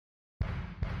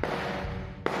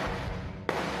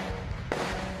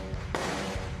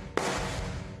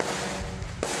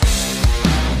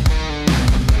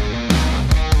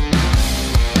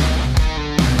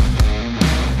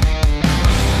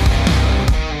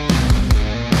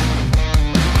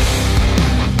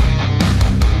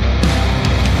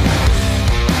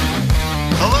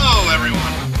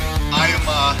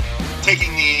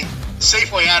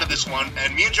one,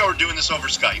 and me and Joe are doing this over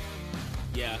Skype.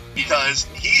 Yeah. Because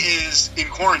he is in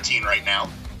quarantine right now.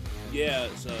 Yeah,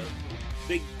 it's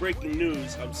big breaking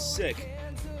news. I'm sick.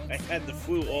 I had the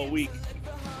flu all week.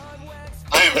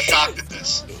 I am shocked at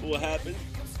this. What happened?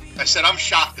 I said I'm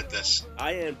shocked at this.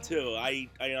 I am too. I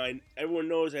everyone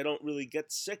knows I don't really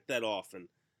get sick that often.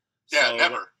 Yeah, So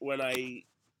never. When I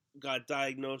got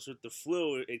diagnosed with the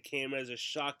flu, it came as a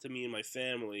shock to me and my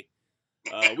family.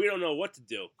 We don't know what to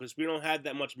do because we don't have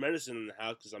that much medicine in the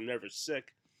house because I'm never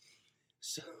sick.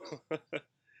 So,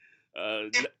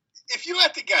 if you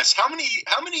had to guess, how many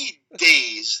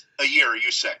days a year are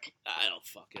you sick? I don't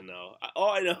fucking know.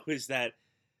 All I know is that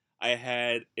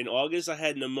in August I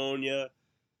had pneumonia.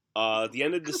 The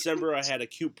end of December I had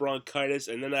acute bronchitis,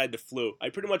 and then I had the flu. I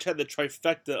pretty much had the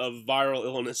trifecta of viral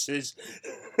illnesses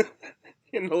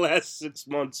in the last 6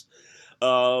 months.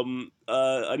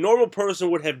 A normal person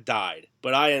would have died,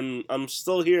 but I'm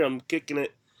still here. I'm kicking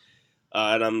it,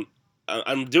 and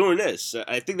I'm doing this.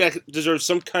 I think that deserves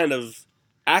some kind of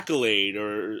accolade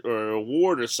or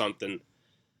award or something.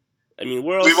 I mean,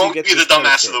 where else? We won't be the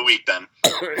dumbass of the week then.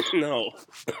 No.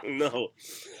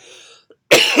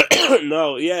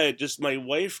 No, yeah, just my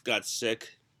wife got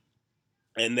sick,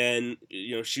 and then,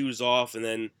 she was off, and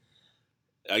then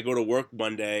I go to work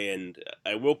Monday, and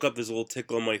I woke up, there's a little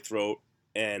tickle in my throat,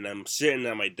 and I'm sitting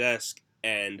at my desk,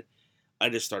 and I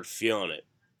just start feeling it.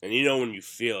 And when you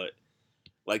feel it,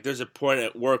 like, there's a point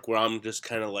at work where I'm just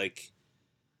kind of like,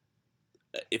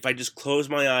 if I just close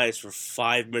my eyes for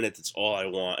 5 minutes, it's all I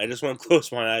want. I just want to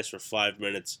close my eyes for 5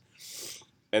 minutes.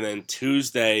 And then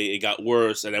Tuesday, it got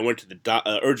worse, and I went to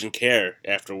the urgent care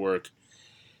after work,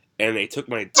 and they took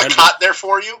my temperature. A cot there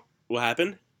for you? What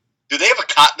happened? Do they have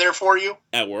a cot there for you?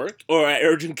 At work? Or at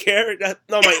urgent care?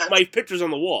 No, my picture's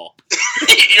on the wall.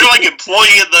 You're like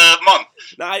employee of the month.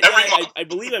 No, I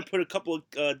believe I put a couple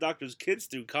of doctors' kids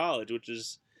through college, which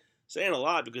is saying a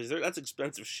lot, because that's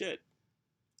expensive shit.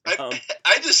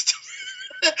 I just...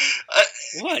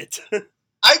 What?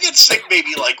 I get sick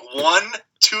maybe like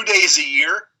 1-2 days a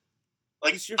year.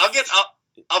 Like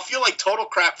I'll feel like total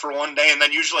crap for one day, and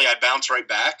then usually I bounce right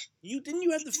back. Didn't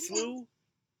you have the flu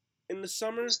in the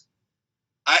summer?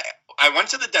 I went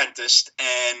to the dentist,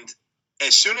 and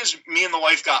as soon as me and the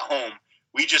wife got home,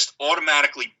 we just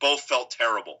automatically both felt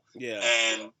terrible. Yeah.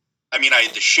 And I mean, I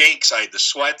had the shakes, I had the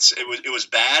sweats. It was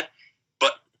bad,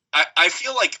 but I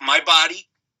feel like my body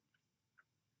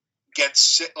gets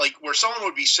sick, like where someone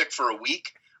would be sick for a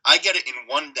week. I get it in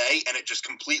one day, and it just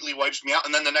completely wipes me out,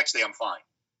 and then the next day I'm fine.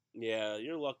 Yeah,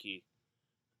 you're lucky.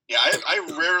 Yeah, I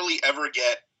rarely ever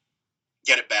get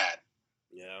it bad.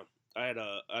 Yeah, I had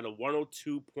a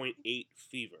 102.8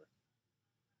 fever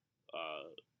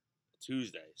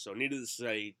Tuesday. So needless to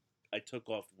say, I took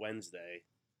off Wednesday.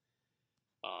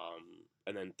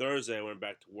 And then Thursday I went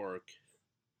back to work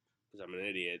because I'm an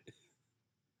idiot.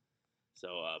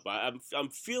 So, but I'm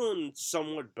feeling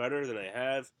somewhat better than I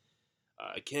have.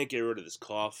 I can't get rid of this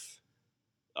cough.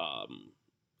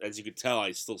 As you can tell,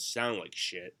 I still sound like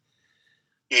shit.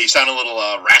 Yeah, you sound a little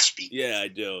raspy. Yeah, I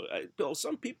do.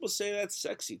 Some people say that's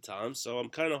sexy, Tom, so I'm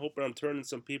kind of hoping I'm turning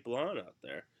some people on out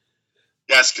there.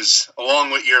 Yes, because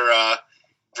along with your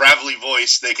gravelly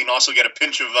voice, they can also get a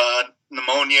pinch of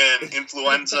pneumonia and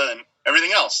influenza and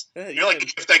everything else. You're like a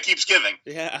gift that keeps giving.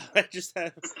 Yeah, I just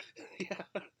have...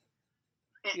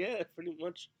 Yeah, pretty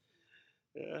much.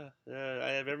 Yeah, I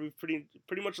have pretty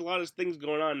much a lot of things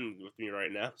going on with me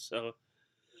right now, so...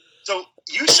 So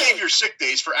you save your sick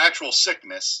days for actual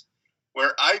sickness,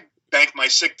 where I bank my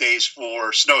sick days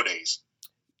for snow days.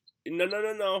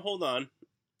 No. Hold on.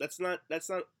 That's not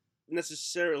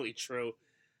necessarily true.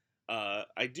 I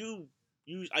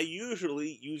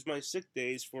usually use my sick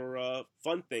days for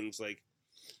fun things like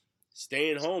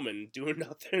staying home and doing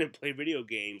nothing and play video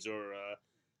games or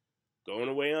going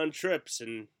away on trips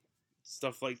and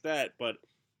stuff like that. But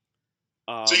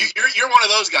so you're one of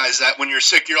those guys that when you're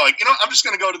sick, you're like, I'm just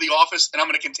going to go to the office and I'm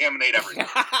going to contaminate everything.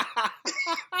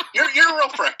 you're a real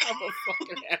prick. I'm a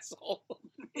fucking asshole.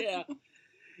 Yeah.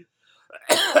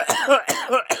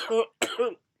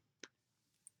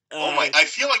 Oh my! I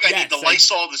feel like I need to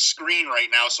Lysol the screen right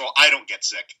now so I don't get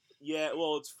sick. Yeah,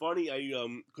 well, it's funny.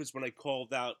 Because when I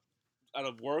called out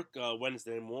of work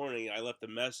Wednesday morning, I left a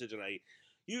message, and I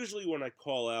usually when I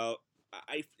call out,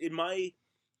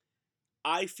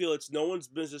 I feel it's no one's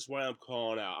business why I'm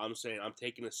calling out. I'm saying I'm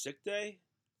taking a sick day.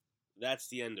 That's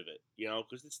the end of it,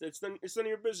 because it's none of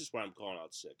your business why I'm calling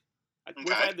out sick. Okay.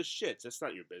 We've had the shits. That's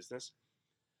not your business.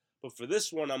 But for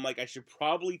this one, I'm like, I should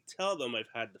probably tell them I've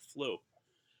had the flu.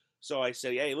 So I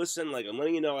said, hey, listen, I'm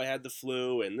letting you know I had the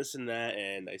flu and this and that.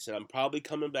 And I said, I'm probably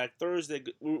coming back Thursday.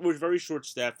 We're very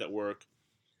short-staffed at work.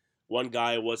 one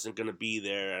guy wasn't going to be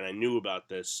there, and I knew about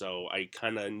this, so I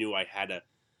kind of knew I had to.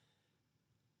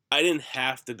 I didn't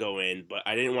have to go in, but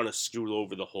I didn't want to screw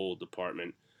over the whole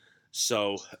department.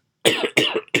 So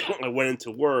I went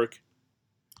into work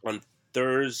on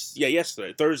Thursday,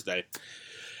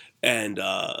 and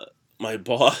my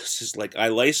boss is like, "I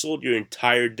Lysoled your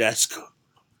entire desk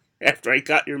after I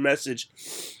got your message,"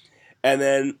 and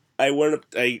then I went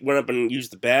up and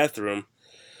used the bathroom.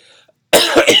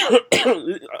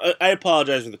 I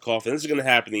apologize for the coughing. This is going to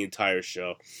happen the entire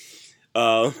show.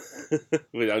 I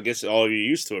guess all of you are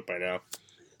used to it by now.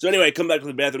 So anyway, I come back to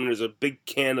the bathroom and there's a big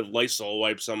can of Lysol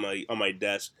wipes on my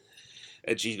desk.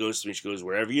 And she goes to me, she goes,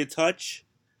 "Wherever you touch,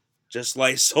 just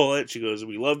Lysol it." She goes,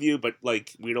 "We love you, but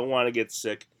like we don't want to get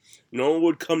sick. No one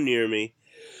would come near me."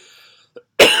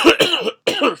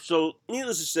 So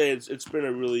needless to say, it's been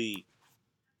a really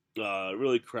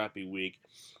really crappy week.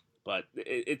 But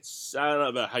it's, I don't know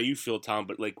about how you feel, Tom,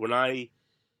 but like when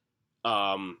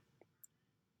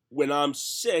I'm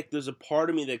sick, there's a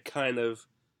part of me that kind of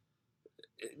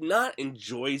not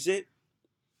enjoys it,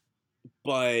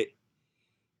 but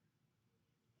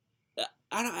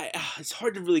it's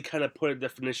hard to really kind of put a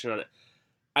definition on it.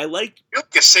 I like. You're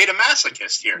like a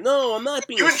sadomasochist here. No, I'm not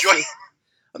being. You enjoy.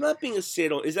 I'm not being a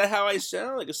sado. Is that how I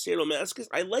sound? Like a sadomasochist?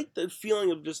 I like the feeling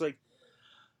of just like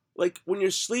when you're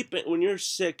sleeping, when you're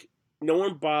sick, no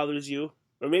one bothers you.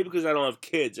 Or maybe because I don't have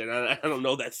kids and I don't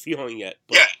know that feeling yet.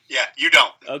 But, yeah, you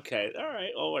don't. Okay, all right,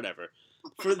 well, whatever.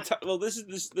 For the well, this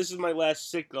is my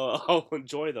last sick. I'll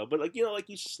enjoy though. But like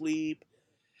you sleep,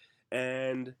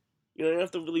 and you don't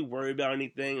have to really worry about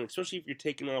anything. Especially if you're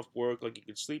taking off work, like you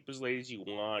can sleep as late as you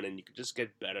want, and you can just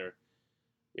get better.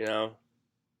 You know,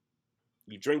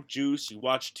 you drink juice, you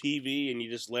watch TV, and you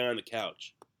just lay on the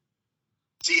couch.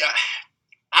 See,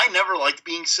 I never liked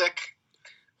being sick.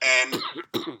 And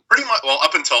pretty much, well,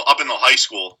 up until high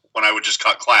school, when I would just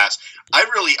cut class, I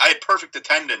had perfect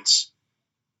attendance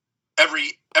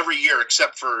every year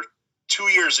except for 2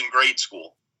 years in grade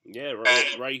school. Yeah,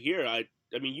 right here. I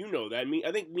mean, you know that.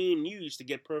 I think me and you used to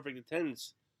get perfect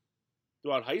attendance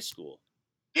throughout high school.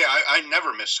 Yeah, I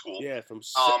never missed school. Yeah, from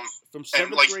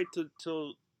seventh grade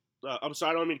till I'm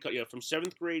sorry, I don't mean to cut you off. From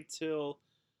 7th grade till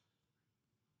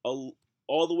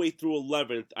all the way through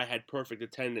 11th, I had perfect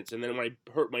attendance. And then when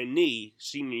I hurt my knee,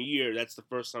 senior year, that's the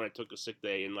first time I took a sick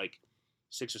day in like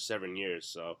 6 or 7 years.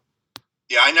 So.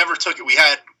 Yeah, I never took it. We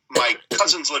had, my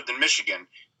cousins lived in Michigan,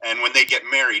 and when they get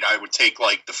married, I would take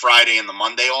like the Friday and the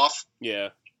Monday off. Yeah.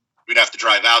 We'd have to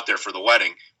drive out there for the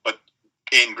wedding. But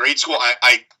in grade school,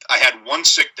 I had one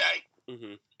sick day.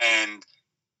 Mm-hmm. And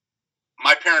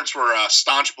my parents were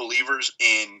staunch believers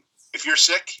in, if you're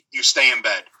sick, you stay in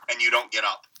bed and you don't get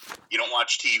up. You don't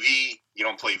watch TV. You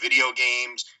don't play video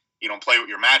games. You don't play with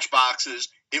your matchboxes.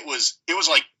 It was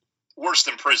like worse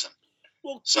than prison.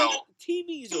 Well, so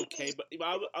TV's okay, but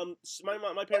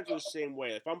my parents were the same way.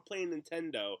 If I'm playing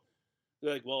Nintendo,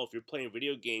 they're like, "Well, if you're playing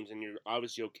video games and you're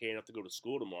obviously okay enough to go to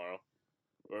school tomorrow."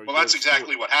 Well, that's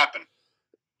exactly what happened.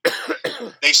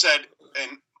 They said,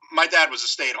 and my dad was a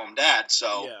stay-at-home dad,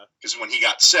 so because when he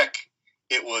got sick,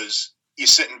 it was you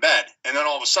sit in bed, and then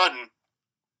all of a sudden,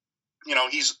 you know,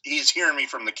 he's hearing me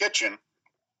from the kitchen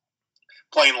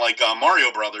playing like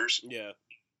Mario Brothers. Yeah.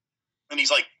 And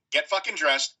he's like, "Get fucking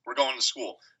dressed. We're going to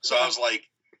school." So I was like,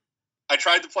 I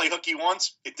tried to play hooky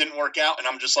once. It didn't work out. And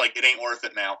I'm just like, it ain't worth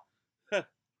it now.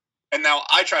 And now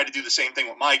I try to do the same thing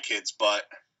with my kids, but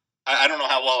I don't know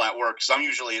how well that works. I'm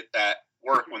usually at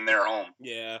work when they're home.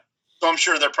 Yeah. So I'm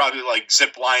sure they're probably like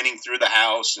zip lining through the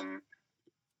house and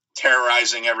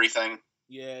terrorizing everything.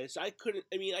 Yes, I couldn't.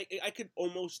 I mean, I could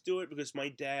almost do it because my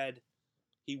dad,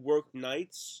 he worked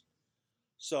nights.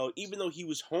 So even though he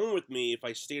was home with me, if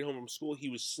I stayed home from school, he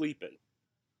was sleeping.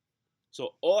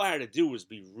 So all I had to do was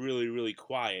be really, really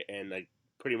quiet, and I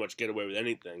pretty much get away with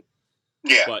anything.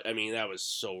 Yeah. But I mean, that was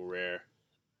so rare.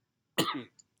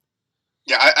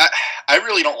 Yeah, I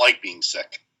really don't like being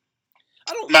sick.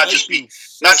 I don't not like just being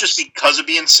sick. Not just because of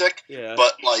being sick, yeah.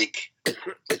 But like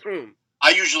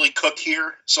I usually cook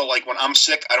here, so like when I'm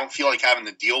sick, I don't feel like having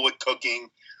to deal with cooking.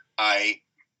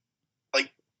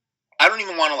 I don't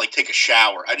even want to like take a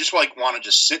shower. I just like want to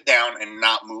just sit down and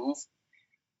not move.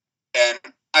 And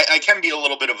I can be a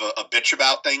little bit of a bitch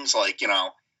about things, like, you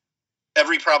know,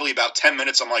 every probably about 10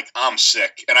 minutes I'm like, I'm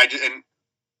sick, and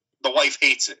the wife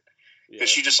hates it because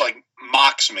she just like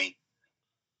mocks me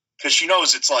because she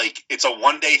knows it's like it's a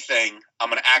one-day thing. I'm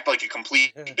gonna act like a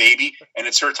complete baby, and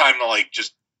it's her time to like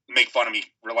just make fun of me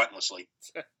relentlessly.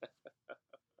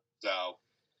 So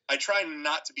I try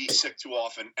not to be sick too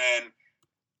often. And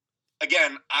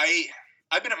again,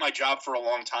 I've been at my job for a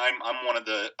long time.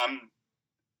 I'm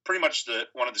pretty much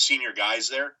one of the senior guys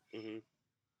there. Mm-hmm.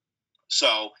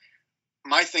 So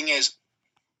my thing is,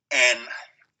 and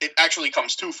it actually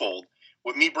comes twofold.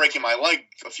 With me breaking my leg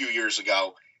a few years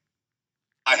ago,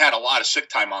 I had a lot of sick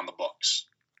time on the books.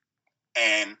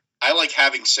 And I like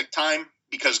having sick time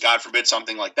because, God forbid,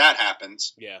 something like that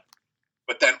happens. Yeah.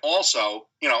 But then also,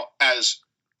 as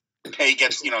pay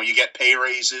gets, you get pay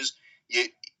raises, you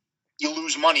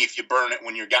lose money if you burn it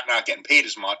when you're not getting paid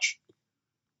as much.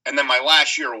 And then my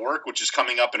last year of work, which is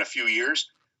coming up in a few years,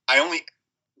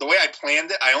 the way I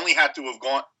planned it, I only had to have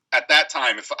gone at that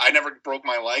time. If I never broke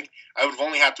my leg, I would have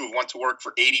only had to have went to work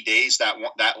for 80 days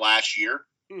that last year.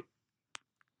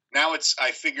 Now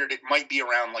I figured it might be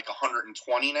around like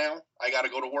 120 now. I got to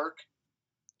go to work.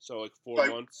 So like 4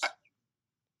 months.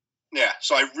 Yeah.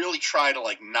 So I really try to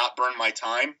like not burn my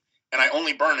time, and I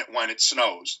only burn it when it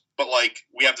snows. But like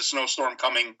we have the snowstorm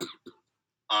coming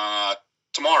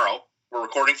tomorrow. We're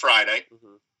recording Friday,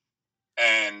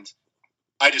 and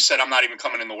I just said I'm not even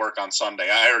coming into work on Sunday.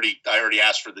 I already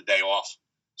asked for the day off,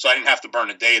 so I didn't have to burn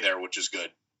a day there, which is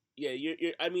good. Yeah,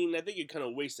 I mean, I think you kind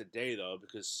of waste a day though,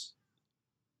 because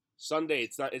Sunday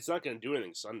it's not going to do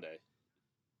anything Sunday.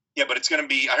 Yeah, but it's going to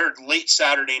be. I heard late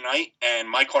Saturday night, and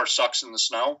my car sucks in the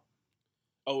snow.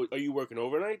 Oh, are you working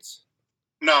overnights?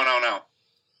 No.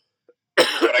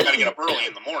 But I got to get up early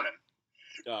in the morning.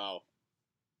 Oh.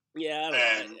 Yeah, I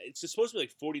don't know. It's supposed to be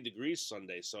like 40 degrees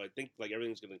Sunday, so I think like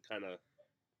everything's going to kind of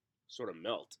sort of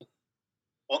melt.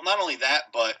 Well, not only that,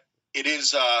 but it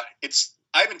is. I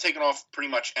haven't taken off pretty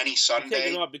much any Sunday. You're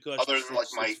taking off because other than like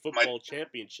my football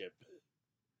championship.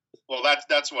 Well,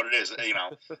 that's what it is.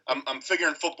 I'm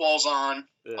figuring football's on.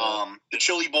 Yeah. The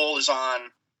Chili Bowl is on.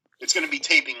 It's going to be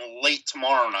taping late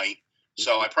tomorrow night,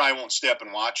 so I probably won't stay up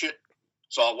and watch it.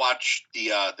 So I'll watch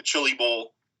the Chili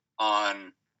Bowl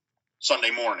on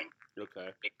Sunday morning. Okay.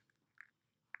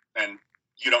 And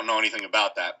you don't know anything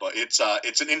about that, but it's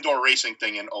an indoor racing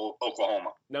thing in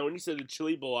Oklahoma. Now, when you said the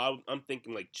Chili Bowl, I'm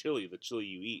thinking like chili, the chili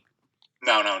you eat.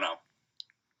 No.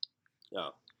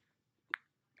 Oh.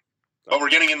 But we're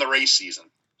getting in the race season,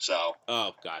 so.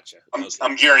 Oh, gotcha.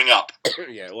 I'm gearing up.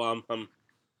 Yeah, well, I'm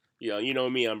you know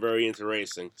me, I'm very into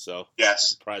racing, so. Yes.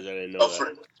 I'm surprised I didn't know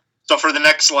that. So for the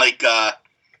next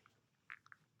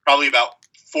probably about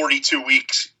 42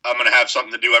 weeks, I'm going to have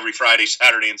something to do every Friday,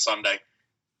 Saturday, and Sunday.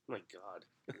 Oh my God.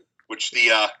 Which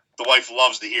the wife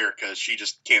loves to hear because she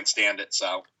just can't stand it.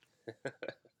 So I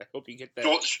hope you get that.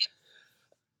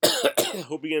 I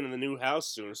hope you get in the new house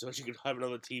soon so you can have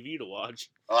another TV to watch.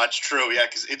 Oh, that's true. Yeah,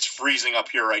 because it's freezing up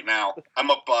here right now. I'm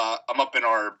up in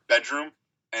our bedroom,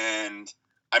 and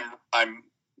I'm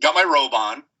got my robe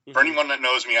on. For anyone that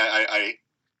knows me, I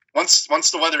once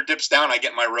the weather dips down, I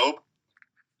get my robe.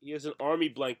 He has an army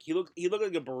blanket. He looked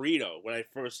like a burrito when I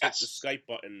first hit the Skype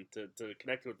button to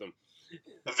connect with him.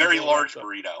 A very large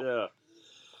burrito.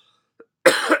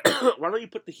 Yeah. Why don't you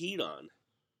put the heat on?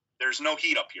 There's no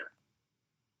heat up here.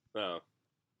 Oh.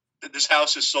 This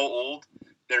house is so old.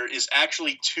 There is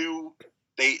actually two.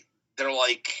 They're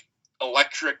like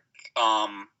electric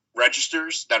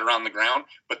registers that are on the ground,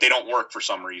 but they don't work for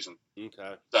some reason.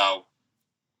 Okay. So,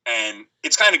 and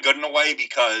it's kind of good in a way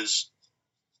because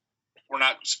we're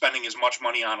not spending as much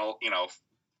money on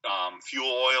fuel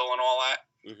oil and all that.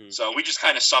 Mm-hmm. So we just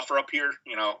kind of suffer up here,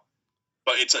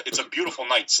 But it's a beautiful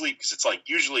night's sleep because it's like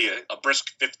usually a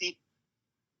brisk 50.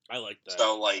 I like that.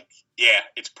 So yeah,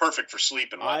 it's perfect for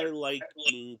sleeping. I like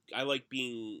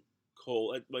being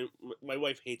cold. My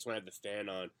wife hates when I have the fan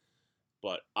on,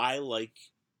 but I like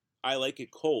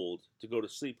it cold to go to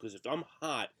sleep because if I'm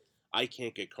hot, I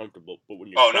can't get comfortable. But when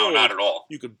you're cold, no, not at all.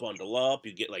 You could bundle up.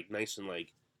 You get like nice and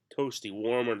like toasty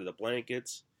warm under the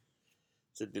blankets.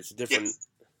 It's a different. Yeah.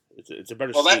 It's a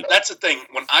better sleep. Well, that's the thing.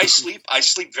 When I sleep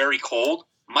very cold.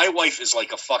 My wife is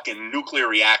like a fucking nuclear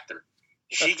reactor.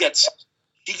 She gets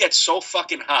so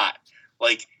fucking hot.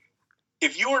 Like,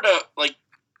 if you were to,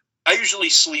 I usually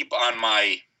sleep I'm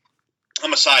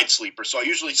a side sleeper, so I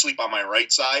usually sleep on my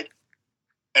right side,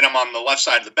 and I'm on the left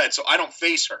side of the bed, so I don't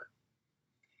face her.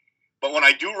 But when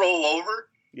I do roll over,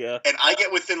 and I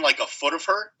get within like a foot of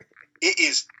her, it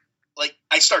is,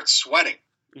 I start sweating.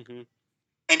 Mm-hmm.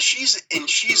 And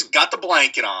she's got the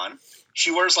blanket on.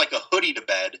 She wears like a hoodie to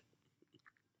bed,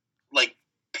 like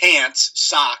pants,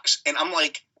 socks, and I'm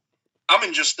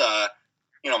in just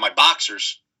my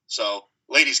boxers. So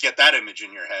ladies, get that image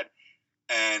in your head.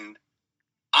 And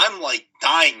I'm like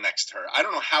dying next to her. I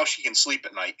don't know how she can sleep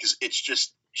at night because it's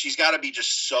just she's got to be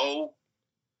just so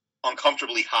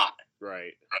uncomfortably hot.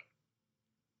 Right.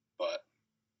 But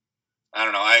I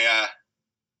don't know. I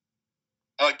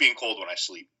like being cold when I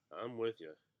sleep. I'm with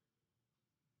you.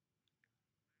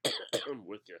 I'm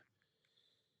with you.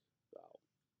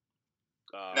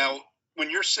 Now, when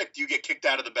you're sick, do you get kicked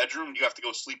out of the bedroom? Do you have to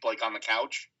go sleep like on the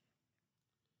couch?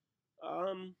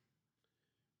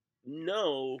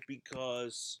 No,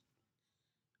 because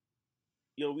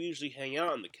we usually hang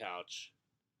out on the couch.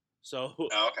 So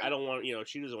Oh, okay. I don't want,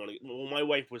 she doesn't want to. Well, my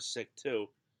wife was sick too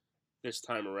this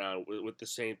time around with the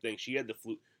same thing. She had the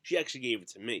flu. She actually gave it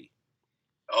to me.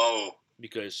 Oh.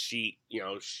 Because she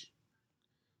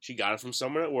got it from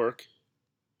someone at work,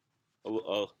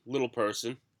 a little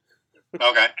person.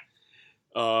 Okay.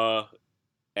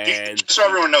 And just so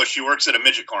everyone knows, she works at a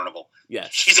midget carnival. Yes.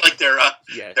 She's like their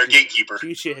gatekeeper.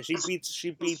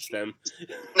 She beats them.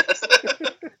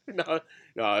 no,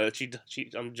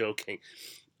 I'm joking.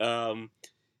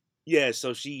 Yeah,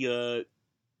 so she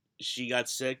got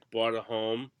sick, brought it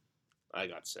home. I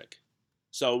got sick.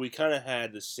 So we kind of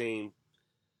had the same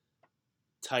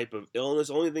type of illness.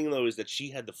 Only thing, though, is that she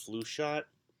had the flu shot.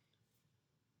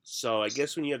 So I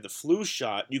guess when you have the flu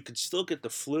shot, you could still get the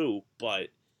flu, but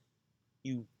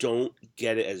you don't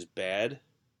get it as bad.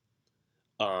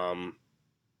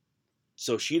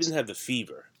 So she didn't have the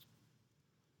fever.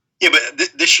 Yeah, but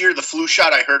this year the flu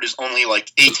shot, I heard, is only like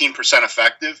 18%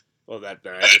 effective. Well, that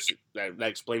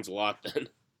explains a lot then.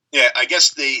 Yeah, I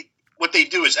guess what they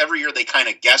do is every year they kind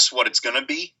of guess what it's going to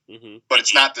be, but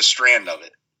it's not the strand of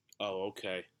it. Oh,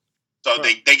 okay. So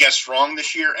they guessed wrong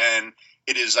this year, and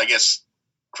it is, I guess,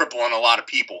 crippling a lot of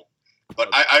people. But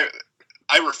I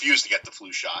refuse to get the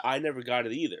flu shot. I never got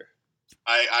it either.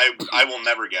 I will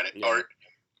never get it. Yeah. Or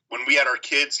when we had our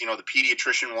kids, the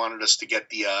pediatrician wanted us to get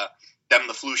them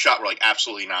the flu shot. We're like,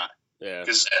 absolutely not. Yeah.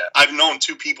 Because I've known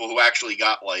 2 people who actually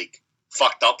got like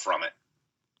fucked up from it.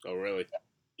 Oh, really?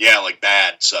 Yeah, like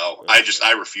bad. So Okay.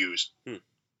 I refuse. Oh.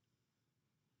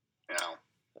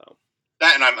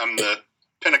 That, and I'm the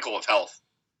pinnacle of health.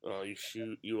 Oh,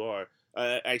 you are.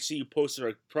 I see you posted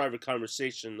our private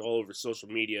conversation all over social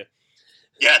media.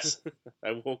 Yes.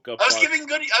 I woke up. I was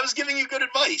giving you good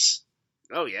advice.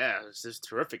 Oh yeah, this is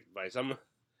terrific advice.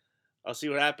 I'll see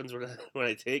what happens when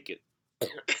I take it.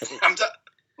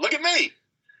 Look at me.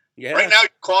 Yeah. Right now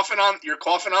you're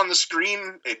coughing on the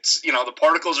screen. It's the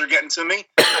particles are getting to me.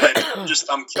 And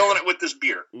I'm killing it with this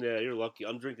beer. Yeah, you're lucky.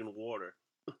 I'm drinking water.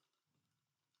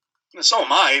 So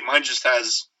am I. Mine just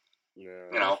has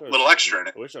a little extra in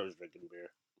it. I wish I was drinking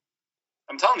beer.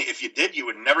 I'm telling you, if you did, you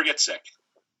would never get sick.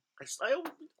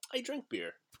 I drink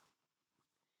beer.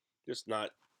 Just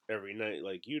not every night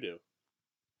like you do.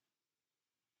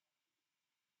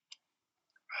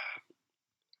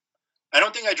 I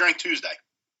don't think I drank Tuesday.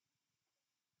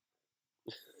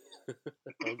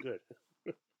 Oh, good.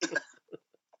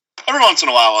 Every once in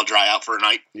a while, I'll dry out for a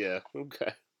night. Yeah.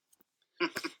 Okay.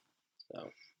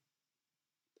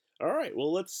 All right.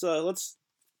 Well, let's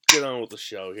get on with the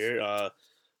show here.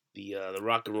 The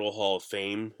Rock and Roll Hall of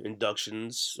Fame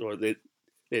inductions, or they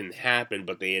didn't happen,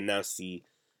 but they announced the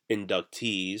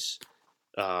inductees.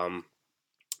 And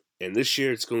this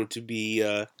year it's going to be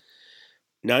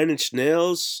 9 Inch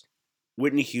Nails,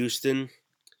 Whitney Houston,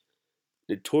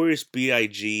 Notorious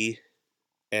B.I.G.,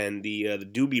 and the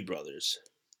Doobie Brothers.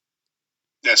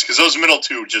 Yes, because those middle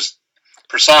 2 just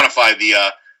personify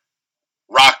the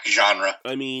rock genre.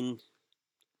 I mean,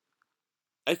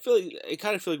 I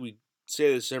kind of feel like we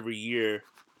say this every year.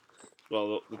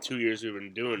 Well, the 2 years we've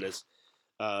been doing this.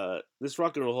 This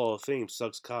Rock and Roll Hall of Fame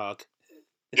sucks cock.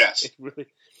 Yes. It really.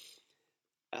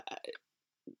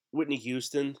 Whitney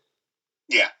Houston.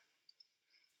 Yeah.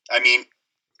 I mean,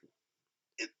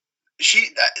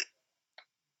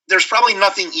 there's probably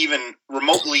nothing even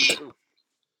remotely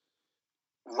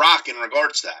rock in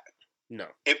regards to that. No.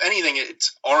 If anything,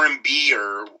 it's R&B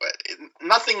or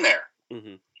nothing there.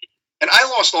 Mm-hmm. And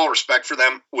I lost all respect for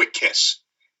them with Kiss.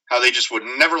 How they just would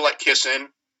never let Kiss in.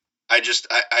 I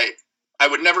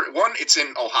would never. One, it's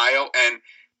in Ohio, and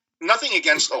nothing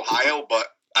against Ohio, but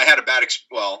I had a bad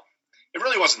well, it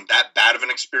really wasn't that bad of an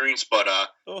experience, but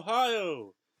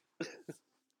Ohio.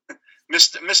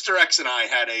 Mr. X and I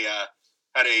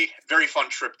had a very fun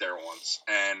trip there once,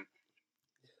 and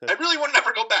I really would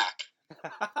never go back.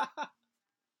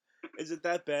 Is it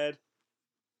that bad?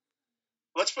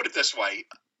 Let's put it this way.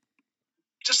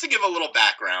 Just to give a little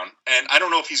background, and I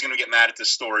don't know if he's going to get mad at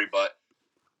this story, but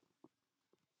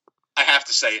I have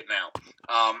to say it now.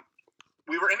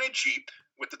 We were in a Jeep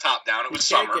with the top down. It was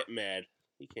summer.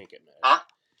 He can't get mad. Huh?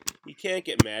 You can't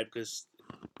get mad because...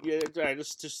 Yeah,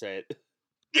 just say it.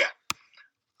 Yeah.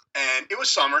 And it was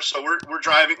summer, so we're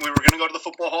driving. We were going to go to the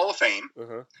Football Hall of Fame.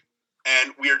 Uh-huh.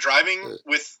 And we are driving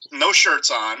with no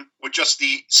shirts on, with just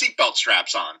the seatbelt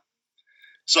straps on.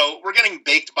 So we're getting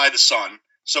baked by the sun.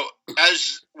 So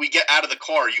as we get out of the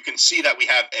car, you can see that we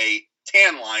have a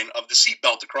tan line of the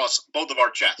seatbelt across both of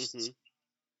our chests. Mm-hmm.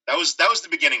 That was the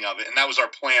beginning of it, and that was our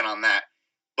plan on that.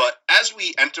 But as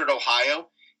we entered Ohio,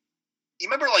 you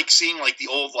remember like seeing like the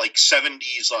old like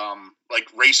 70s like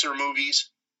racer movies?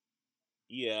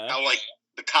 Yeah. How like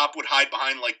the cop would hide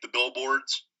behind like the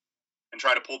billboards and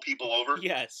try to pull people over?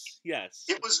 Yes.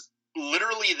 It was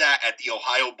literally that at the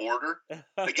Ohio border.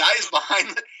 The guy is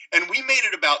behind, and we made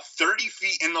it about 30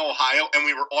 feet into Ohio, and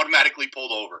we were automatically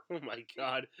pulled over. Oh my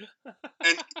god!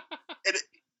 And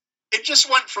it just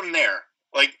went from there.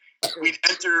 Like we'd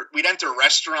enter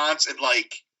restaurants, and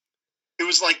like it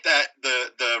was like that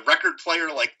the record player,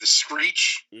 like the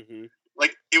screech, mm-hmm.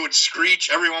 like it would screech.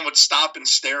 Everyone would stop and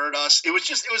stare at us. It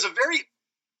was a very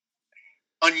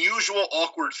unusual,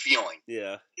 awkward feeling.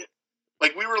 Yeah.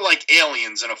 Like we were like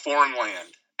aliens in a foreign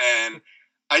land, and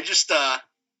I just I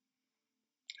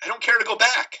don't care to go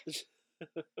back.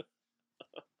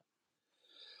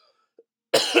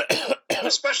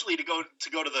 Especially to go to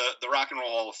the Rock and Roll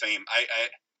Hall of Fame.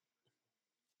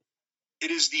 It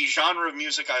is the genre of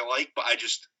music I like, but I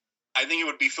think it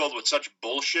would be filled with such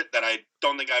bullshit that I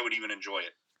don't think I would even enjoy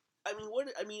it.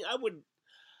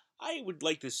 I would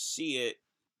like to see it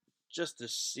just to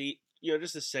see,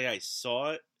 just to say I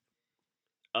saw it.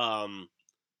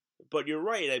 But you're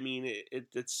right. I mean,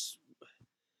 it's.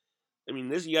 I mean,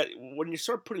 this when you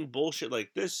start putting bullshit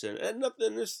like this in, and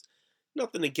nothing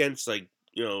against like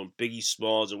Biggie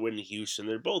Smalls or Whitney Houston.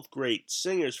 They're both great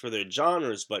singers for their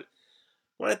genres, but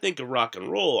when I think of rock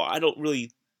and roll, I don't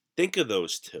really think of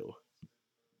those two.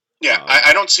 Yeah,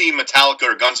 I don't see Metallica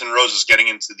or Guns N' Roses getting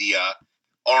into the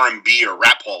R&B or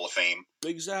Rap Hall of Fame.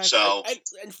 Exactly. So,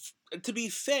 and to be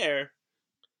fair,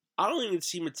 I don't even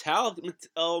see Metallica.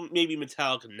 Maybe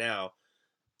Metallica now.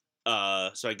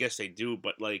 So I guess they do,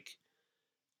 but like,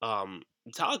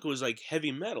 Metallica was like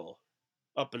heavy metal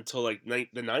up until like the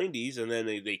 90s, and then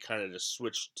they kind of just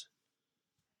switched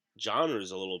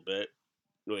genres a little bit.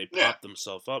 They popped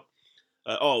themselves up.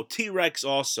 T-Rex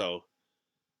also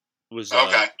was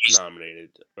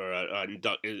nominated or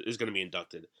is going to be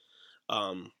inducted.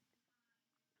 But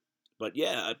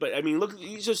yeah, I mean, look,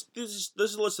 this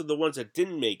is a list of the ones that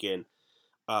didn't make in.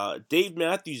 Dave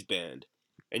Matthews Band,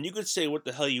 and you could say what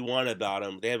the hell you want about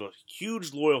them. They have a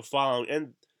huge loyal following,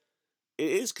 and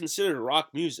it is considered rock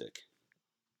music.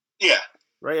 Yeah.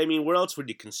 Right? I mean, what else would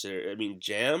you consider? I mean,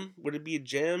 jam? Would it be a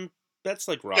jam? That's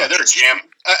like rock. Yeah, they're a jam.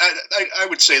 I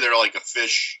would say they're like a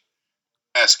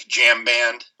Fish-esque jam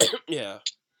band. Yeah.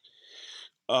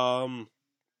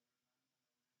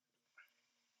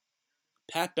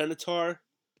 Pat Benatar.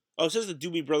 Oh, it says the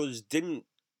Doobie Brothers didn't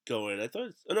go in. I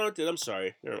thought. Oh, no, it did. I'm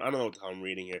sorry. I don't know what the hell I'm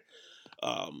reading here.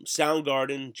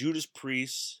 Soundgarden, Judas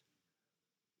Priest.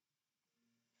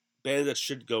 Band that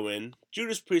should go in.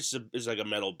 Judas Priest is like a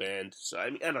metal band. So,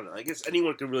 I mean, I don't know. I guess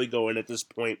anyone could really go in at this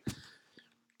point.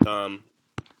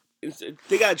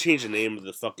 They gotta change the name of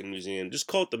the fucking museum. Just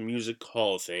call it the Music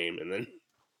Hall of Fame, and then.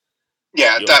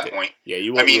 Yeah, at that point. Yeah,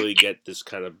 you won't really get this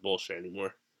kind of bullshit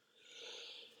anymore.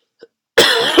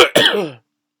 I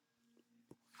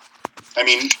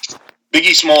mean,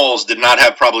 Biggie Smalls did not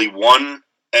have probably one,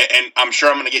 and I'm sure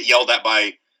I'm going to get yelled at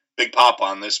by Big Pop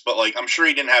on this, but like I'm sure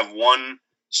he didn't have one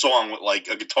song with like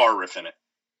a guitar riff in it.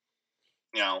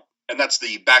 And that's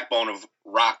the backbone of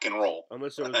rock and roll.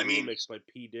 Unless it was remixed by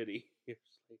P. Diddy.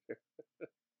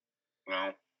 No.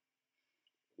 I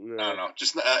don't know.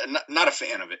 Just not a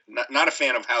fan of it. Not a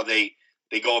fan of how they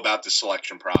go about the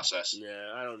selection process.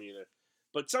 Yeah, I don't either.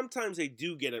 But sometimes they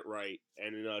do get it right.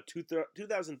 And in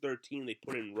 2013, they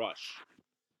put in Rush,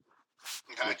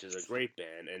 which is a great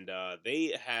band. And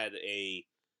they had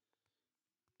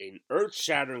an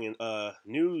earth-shattering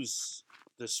news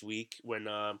this week when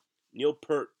Neil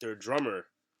Peart, their drummer,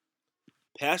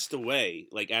 passed away,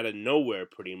 like out of nowhere,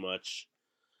 pretty much.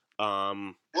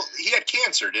 Well, he had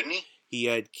cancer, didn't he? He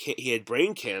had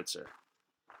brain cancer.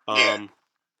 Yeah.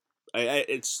 I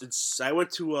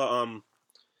went to a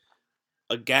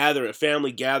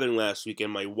family gathering last week,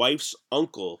 and my wife's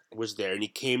uncle was there, and he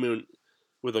came in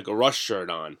with like a Rush shirt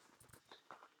on,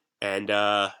 and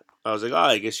I was like, "Oh,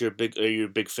 I guess are you a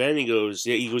big fan?" He goes,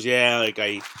 "Yeah, like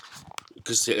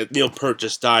because Neil Peart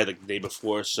just died like the day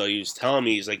before, so he was telling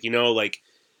me, he's like, like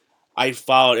I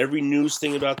followed every news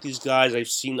thing about these guys. I've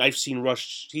seen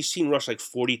Rush. He's seen Rush like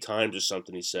 40 times or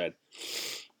something." He said.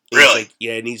 Really?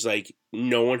 And he's like,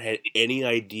 no one had any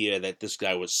idea that this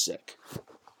guy was sick.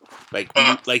 Like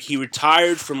he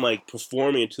retired from like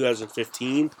performing in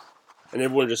 2015, and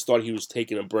everyone just thought he was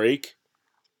taking a break.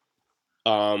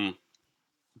 But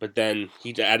then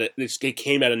it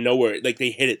came out of nowhere. Like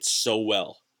they hit it so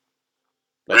well.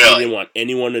 Like really? They didn't want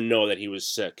anyone to know that he was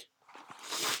sick.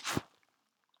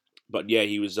 But yeah,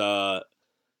 he was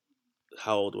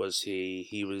how old was he?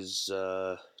 He was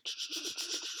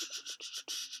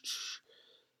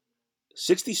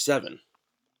 67.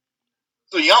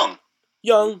 So young.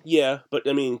 Young, yeah, but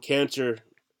I mean, cancer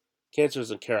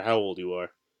doesn't care how old you are.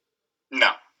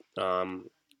 No. Um,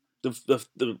 the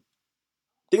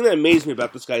thing that amazed me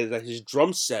about this guy is that his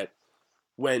drum set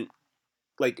went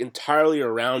like entirely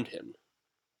around him.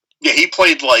 Yeah, he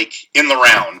played like in the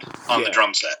round on the Yeah.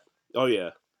 drum set. Oh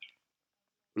yeah,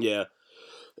 yeah.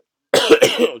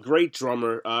 Great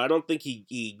drummer. I don't think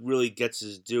he really gets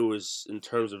his due as in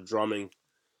terms of drumming.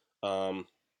 I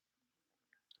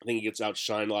think he gets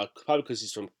outshined a lot, probably because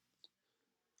he's from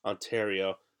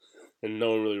Ontario, and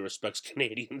no one really respects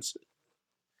Canadians.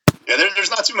 Yeah, there's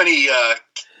not too many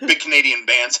big Canadian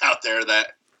bands out there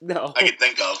that No, I can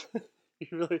think of. you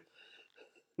really,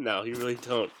 no, you really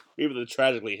don't. Maybe the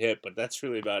Tragically Hip, but that's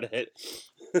really about it.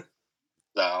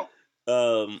 So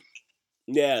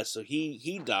Yeah. So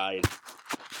he died.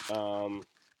 Um,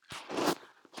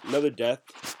 Another death.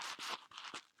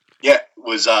 yeah, it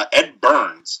was Ed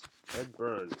Burns. Ed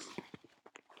Burns.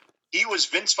 He was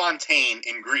Vince Fontaine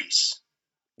in Grease.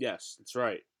 Yes, that's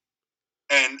right.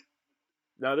 And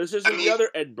Now this isn't the other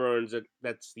Ed Burns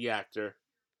that's the actor.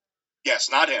 Yes,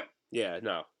 not him. Yeah,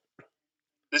 no.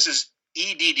 This is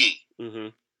EDD. Mm-hmm.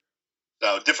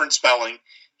 So different spelling.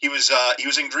 He was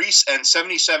in Grease and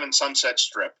 77 Sunset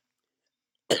Strip.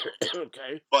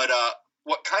 Okay. But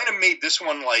what kind of made this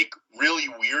one like really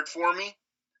weird for me?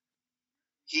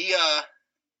 He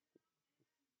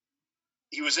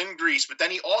was in Grease, but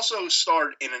then he also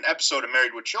starred in an episode of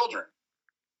Married with Children.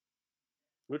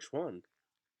 Which one?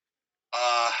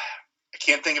 I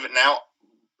can't think of it now.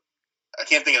 I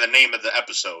can't think of the name of the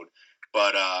episode,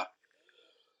 but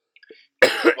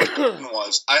what happened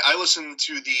was I listened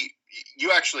to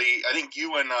I think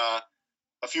you and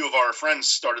a few of our friends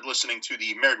started listening to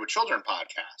the Married with Children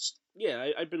podcast.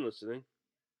 Yeah, I've been listening.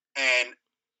 And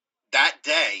that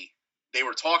day, they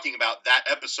were talking about that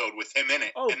episode with him in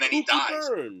it, and then he dies.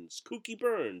 Kooky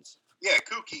Burns. Yeah,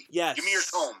 Kooky. Yes. Give me your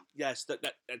comb. Yes,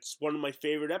 that's one of my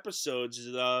favorite episodes.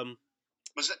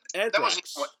 Was it Anthrax? That wasn't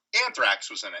what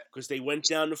Anthrax was in it. Because they went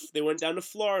down to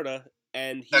Florida,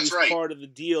 and he That's was right. part of the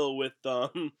deal with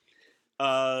it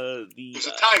was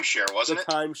a timeshare, wasn't it?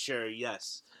 The timeshare,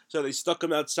 yes. So they stuck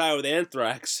him outside with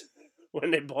Anthrax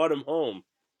when they brought him home.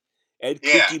 Ed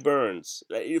Kooky Burns.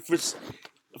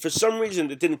 For some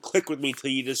reason, it didn't click with me till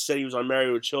you just said he was on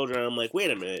Married with Children. I'm like,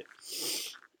 wait a minute.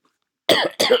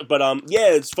 But yeah,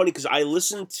 it's funny because I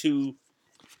listened to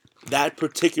that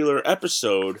particular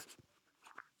episode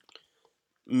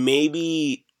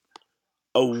maybe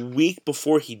a week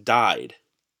before he died.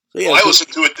 So, yeah, I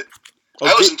listened to it.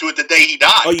 I listened to it the day he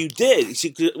died. Oh, you did?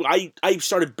 See, I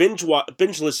started binge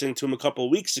listening to him a couple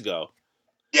of weeks ago.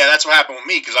 Yeah, that's what happened with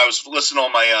me because I was listening to all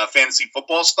my fantasy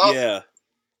football stuff. Yeah.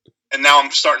 And now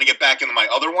I'm starting to get back into my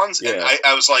other ones. Yeah. And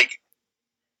I was like,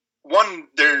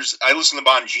 I listen to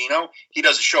Bongino. He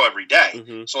does a show every day.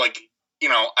 Mm-hmm. So, like,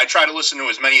 I try to listen to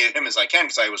as many of him as I can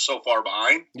because I was so far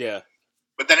behind. Yeah.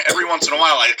 But then every once in a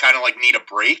while, I kind of like need a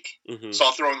break. Mm-hmm. So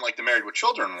I'll throw in like the Married with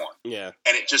Children one. Yeah.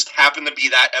 And it just happened to be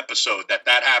that episode that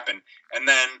happened. And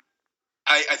then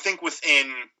I think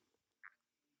within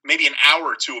maybe an hour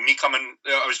or two of me coming,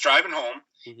 I was driving home.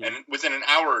 Mm-hmm. And within an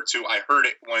hour or two, I heard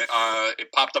it when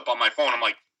it popped up on my phone. I'm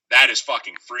like, that is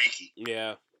fucking freaky.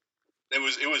 Yeah. It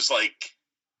was like,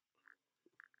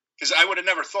 because I would have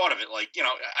never thought of it. Like,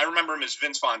 I remember him as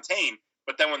Vince Fontaine,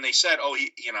 but then when they said, oh,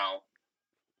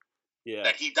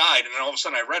 that he died, and then all of a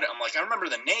sudden I read it, I'm like, I remember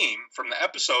the name from the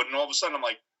episode, and all of a sudden I'm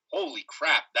like, holy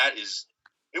crap,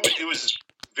 it was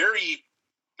very,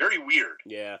 very weird.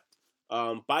 Yeah.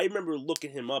 But I remember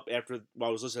looking him up while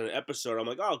I was listening to the episode. I'm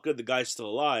like, oh, good, the guy's still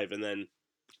alive, and then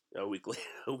a week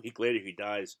later he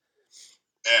dies.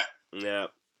 Yeah. Yeah.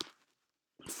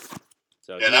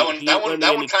 So yeah, that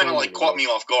one kind of like caught me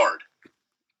off guard.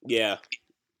 Yeah.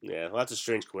 Yeah, well, that's a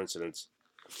strange coincidence.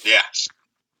 Yeah.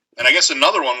 And I guess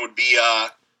another one would be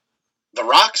The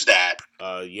Rock's dad.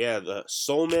 Yeah, the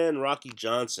Soul Man Rocky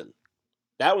Johnson.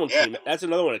 That one that's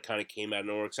another one that kind of came out of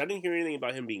nowhere because I didn't hear anything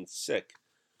about him being sick.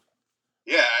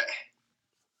 Yeah.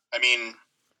 I mean,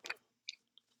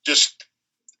 just,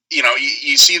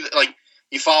 you see, like,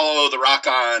 you follow The Rock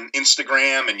on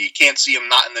Instagram and you can't see him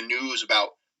not in the news about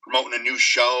promoting a new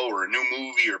show or a new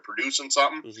movie or producing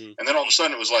something. Mm-hmm. And then all of a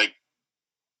sudden it was like,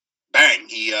 bang,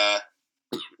 he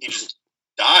just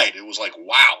died. It was like,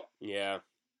 wow. Yeah.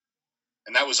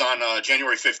 And that was on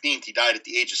January 15th. He died at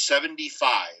the age of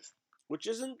 75. Which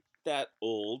isn't that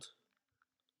old.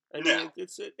 I mean,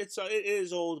 it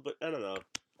is old, but I don't know.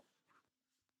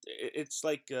 It's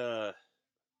like it's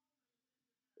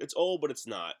old, but it's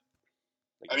not.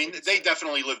 I mean, they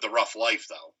definitely lived a rough life,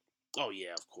 though. Oh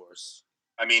yeah, of course.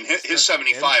 I mean, his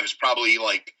 75 is probably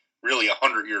like really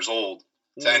 100 years old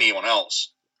to anyone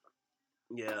else.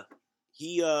 Yeah,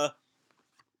 he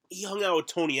hung out with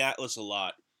Tony Atlas a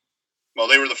lot. Well,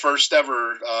 they were the first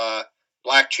ever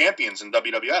black champions in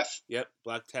WWF. Yep,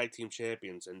 black tag team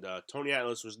champions, and Tony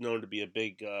Atlas was known to be a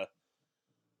big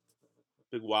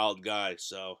wild guy.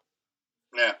 So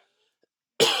yeah,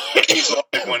 he's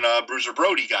alive when Bruiser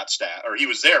Brody got stabbed, or he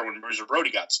was there when Bruiser Brody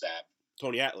got stabbed.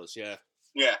 Tony Atlas, yeah.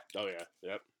 Yeah. Oh yeah.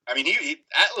 Yep. I mean,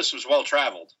 Atlas was well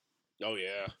traveled. Oh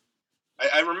yeah.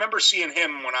 I remember seeing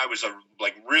him when I was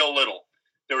real little.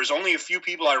 There was only a few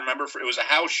people I remember. It was a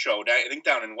house show, I think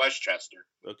down in Westchester.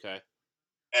 Okay.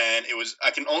 And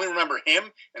I can only remember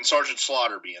him and Sergeant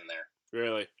Slaughter being there.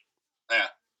 Really? Yeah.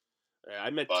 I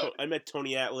met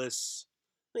Tony Atlas.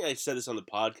 I think I said this on the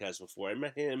podcast before. I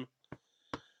met him.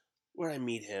 Where did I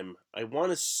meet him? I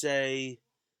want to say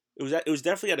it was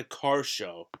definitely at a car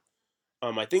show.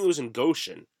 I think it was in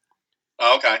Goshen.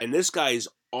 Oh, okay. And this guy's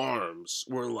arms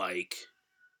were like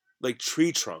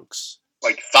tree trunks.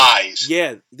 Like thighs.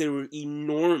 Yeah, they were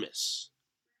enormous.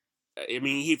 I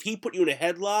mean, if he put you in a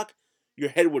headlock, your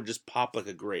head would just pop like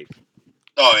a grape.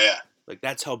 Oh yeah. Like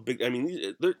that's how big. I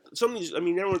mean, some of these. I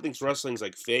mean, everyone thinks wrestling's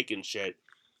like fake and shit,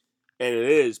 and it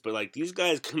is. But like these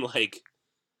guys can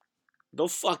they'll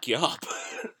fuck you up.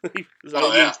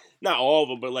 Yeah. Not all of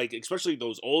them, but like especially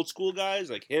those old school guys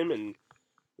like him and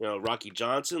Rocky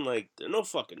Johnson. Like they're no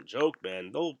fucking joke,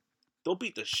 man. They'll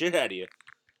beat the shit out of you.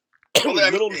 Well,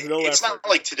 I mean, it's not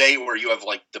like today where you have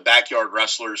like the backyard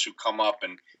wrestlers who come up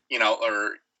and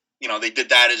they did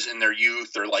that as in their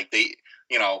youth, or like they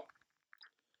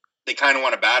kind of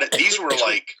went about it. These were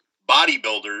like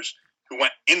bodybuilders who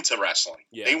went into wrestling.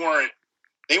 Yeah. They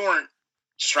weren't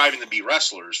striving to be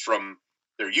wrestlers from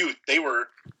their youth. They were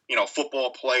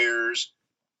football players.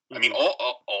 Mm-hmm. I mean, a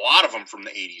lot of them from the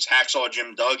 80s. Hacksaw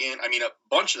Jim Duggan. I mean, a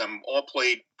bunch of them all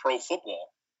played pro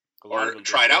football or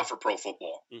tried out for pro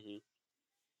football. Mm-hmm.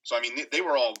 So, I mean, they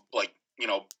were all, like,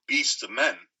 beasts of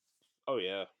men. Oh,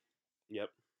 yeah. Yep.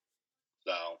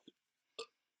 So,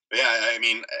 yeah, I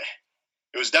mean,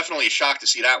 it was definitely a shock to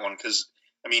see that one because,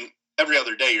 I mean, every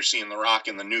other day you're seeing The Rock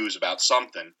in the news about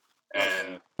something.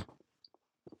 And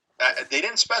they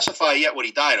didn't specify yet what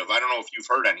he died of. I don't know if you've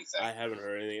heard anything. I haven't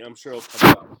heard anything. I'm sure it'll come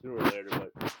out sooner or later,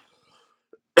 but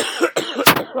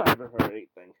I haven't heard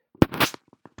anything.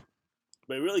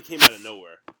 But it really came out of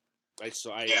nowhere. I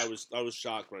was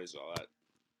shocked when I saw that.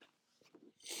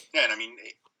 Yeah, and I mean,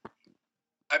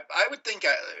 I would think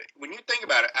when you think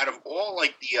about it, out of all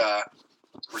like the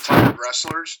retired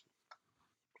wrestlers,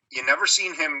 you never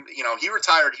seen him. He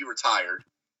retired,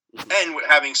 mm-hmm. And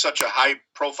having such a high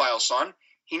profile son,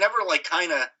 he never like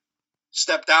kind of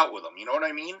stepped out with him. You know what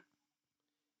I mean?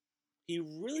 He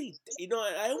really,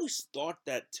 I always thought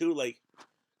that too. Like,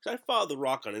 'cause I follow The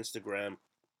Rock on Instagram,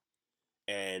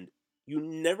 and you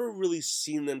never really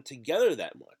seen them together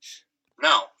that much.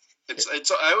 No,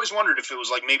 it's. I always wondered if it was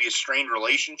like maybe a strained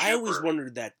relationship. I always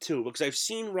wondered that too because I've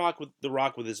seen The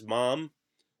Rock with his mom,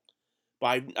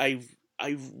 but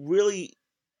I've really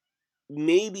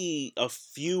maybe a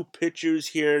few pictures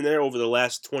here and there over the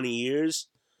last 20 years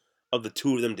of the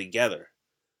two of them together,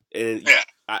 and yeah.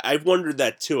 I've wondered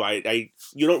that too.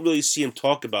 You don't really see him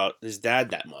talk about his dad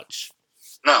that much.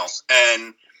 No,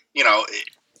 and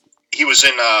he was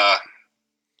in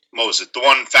what was it? The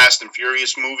one Fast and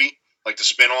Furious movie, like the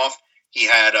spinoff. He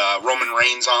had Roman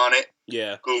Reigns on it.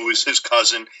 Yeah, who was his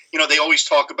cousin. They always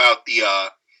talk about the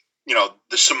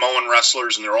the Samoan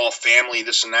wrestlers and they're all family,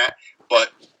 this and that.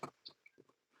 But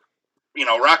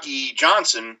Rocky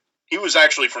Johnson, he was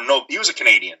actually he was a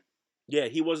Canadian. Yeah,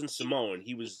 he wasn't Samoan.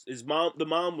 He was his mom. The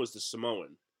mom was the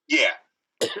Samoan. Yeah,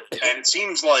 and it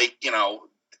seems like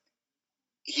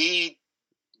he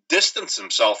distanced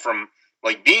himself from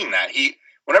like being that.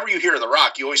 Whenever you hear The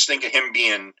Rock, you always think of him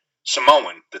being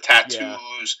Samoan, the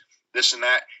tattoos, this and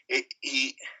that. I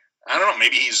don't know.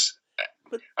 Maybe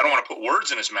I don't want to put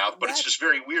words in his mouth, but it's just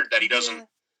very weird that he doesn't. Yeah,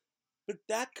 but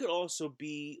that could also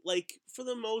be like, for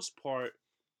the most part,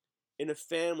 in a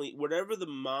family, whatever the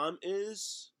mom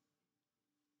is.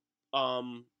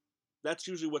 That's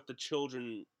usually what the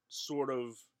children sort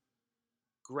of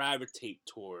gravitate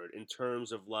toward in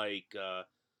terms of like,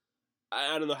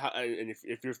 I don't know how, and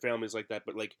if your family's like that,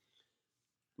 but like,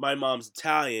 my mom's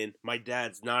Italian, my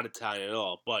dad's not Italian at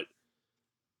all, but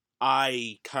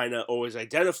I kind of always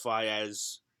identify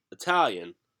as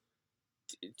Italian.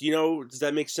 Does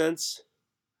that make sense?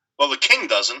 Well, the King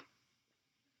doesn't.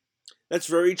 That's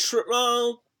very true.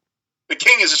 Well, the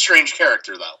King is a strange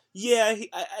character, though. Yeah,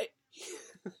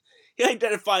 he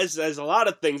identifies as a lot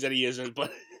of things that he isn't,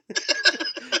 but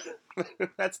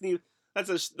that's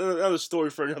another story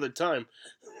for another time.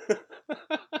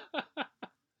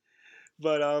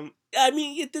 But I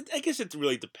mean, I guess it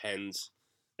really depends.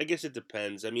 I guess if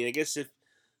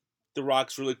The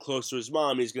Rock's really close to his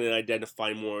mom, he's going to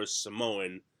identify more as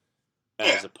Samoan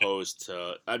as opposed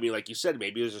to, I mean, like you said,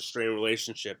 maybe there's a strained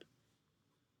relationship.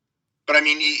 But I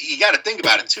mean, you got to think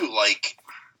about it too. Like,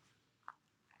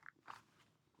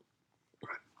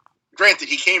 granted,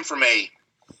 he came from a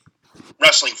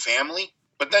wrestling family,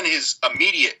 but then his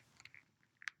immediate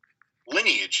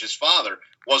lineage, his father,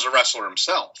 was a wrestler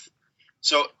himself.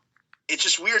 So it's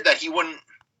just weird that he wouldn't,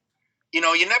 you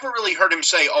never really heard him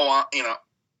say,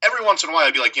 every once in a while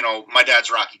I'd be like, my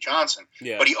dad's Rocky Johnson.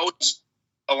 Yeah. But he always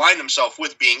aligned himself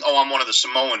with being, I'm one of the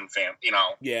Samoan fam,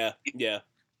 Yeah.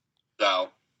 So.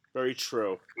 Very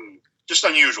true. Just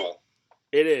unusual.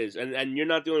 It is. And you're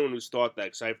not the only one who's thought that,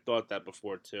 because I've thought that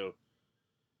before, too.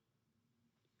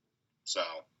 So.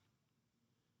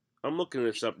 I'm looking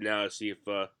this up now to see if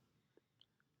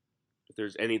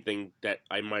there's anything that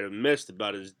I might have missed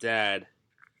about his dad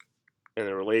and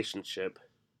the relationship.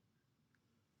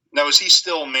 Now, is he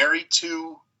still married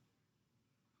to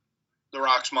The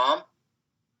Rock's mom?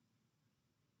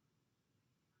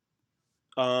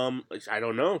 I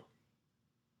don't know.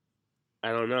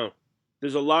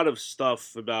 There's a lot of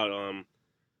stuff about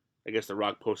I guess The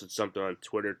Rock posted something on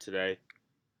Twitter today.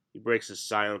 He breaks his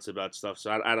silence about stuff,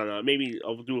 so I don't know. Maybe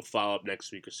I'll do a follow up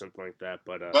next week or something like that.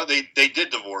 But well, they did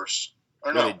divorce,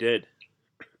 or no? They did.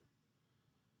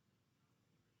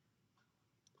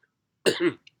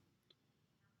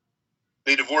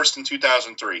 They divorced in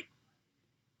 2003.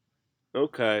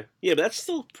 Okay, yeah, but that's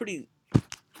still pretty.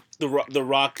 The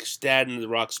Rock's dad and The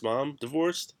Rock's mom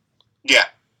divorced. Yeah,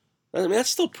 I mean that's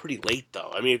still pretty late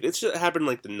though. I mean, if it happened in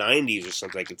like the 90s or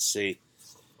something, I could see.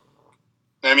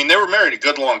 I mean, they were married a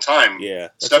good long time. Yeah.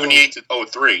 78 to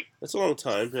 03. That's a long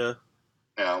time,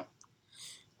 yeah.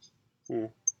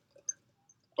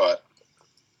 But.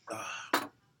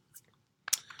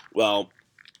 Well,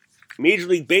 Major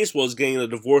League Baseball is getting a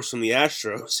divorce from the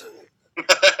Astros.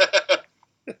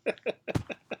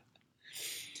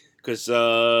 Because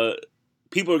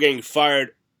people are getting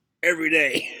fired every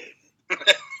day.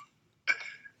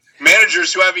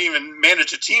 Managers who haven't even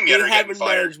managed a team yet are getting fired. They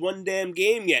haven't managed one damn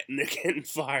game yet, and they're getting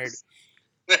fired.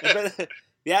 The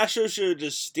Astros should have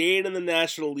just stayed in the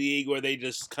National League, where they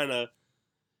just kind of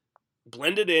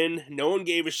blended in. No one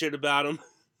gave a shit about them.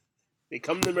 They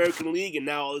come to the American League, and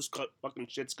now all this fucking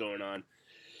shit's going on.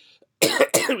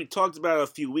 We talked about it a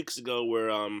few weeks ago, where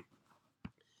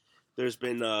there's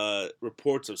been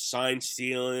reports of sign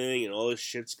stealing and all this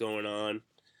shit's going on.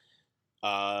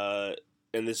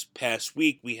 And this past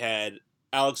week, we had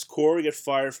Alex Cora get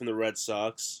fired from the Red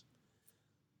Sox,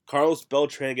 Carlos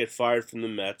Beltran get fired from the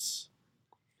Mets,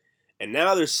 and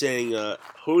now they're saying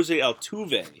Jose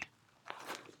Altuve.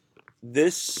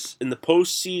 This, in the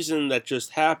postseason that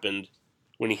just happened,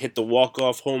 when he hit the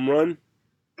walk-off home run.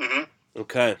 Mm-hmm.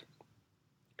 Okay.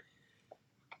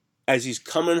 As he's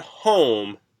coming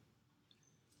home,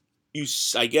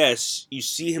 I guess you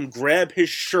see him grab his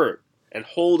shirt and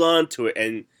hold on to it,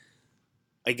 and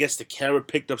I guess the camera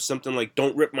picked up something like,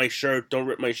 "Don't rip my shirt, don't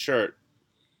rip my shirt."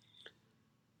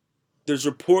 There's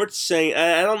reports saying,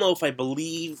 I don't know if I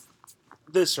believe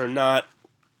this or not,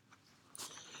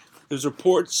 there's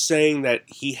reports saying that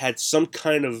he had some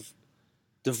kind of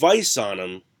device on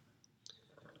him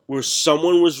where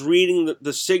someone was reading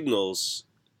the signals,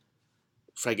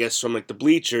 I guess from like the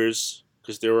bleachers,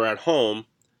 because they were at home,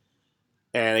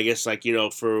 and I guess like,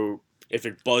 for if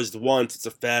it buzzed once, it's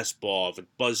a fastball. If it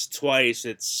buzzed twice,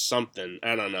 it's something.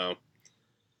 I don't know.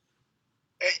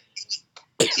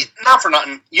 Not for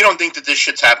nothing. You don't think that this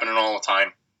shit's happening all the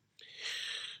time?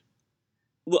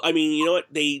 Well, I mean, you know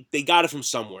what? They got it from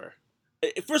somewhere.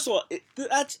 First of all,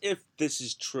 that's if this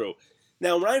is true.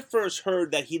 Now, when I first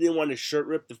heard that he didn't want his shirt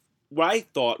ripped, what I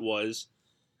thought was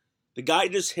the guy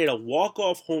just hit a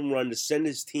walk-off home run to send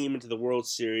his team into the World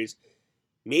Series.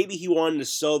 Maybe he wanted to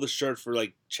sell the shirt for,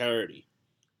 like, charity.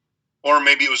 Or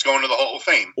maybe it was going to the Hall of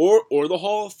Fame. Or the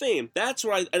Hall of Fame. That's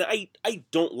where I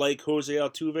don't like Jose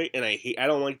Altuve, and I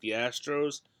don't like the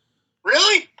Astros.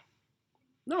 Really?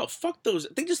 No, fuck those.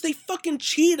 They fucking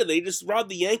cheated. They just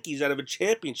robbed the Yankees out of a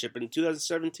championship in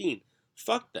 2017.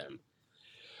 Fuck them.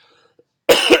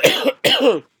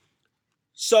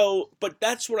 So, but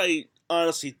that's what I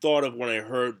honestly thought of when I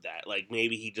heard that. Like,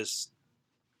 maybe he just...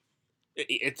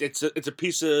 It's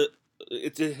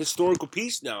a historical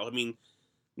piece now. I mean,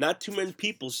 not too many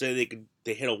people say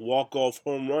they hit a walk-off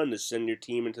home run to send your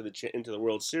team into the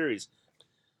World Series.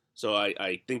 So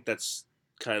I think that's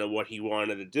kind of what he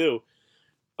wanted to do.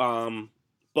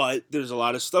 But there's a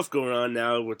lot of stuff going on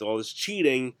now with all this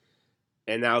cheating,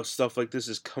 and now stuff like this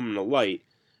is coming to light.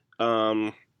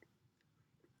 What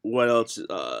else?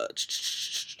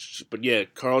 But yeah,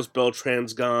 Carlos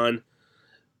Beltran's gone.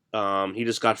 He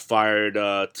just got fired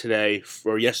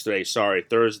yesterday. Sorry,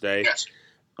 Thursday. Yes.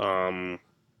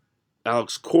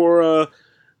 Alex Cora.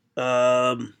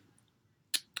 I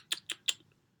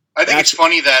think it's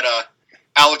funny that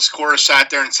Alex Cora sat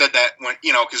there and said that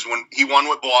because when he won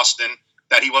with Boston,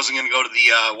 that he wasn't going to go to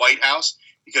the White House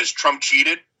because Trump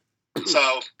cheated.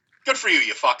 So good for you,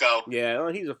 you fucko. Yeah,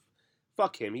 well,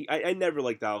 fuck him. I never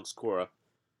liked Alex Cora,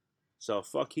 so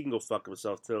he can go fuck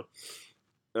himself too.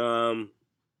 Astros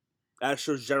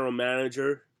general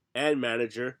manager or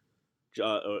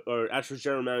Astros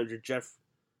general manager Jeff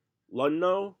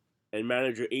Luhnow and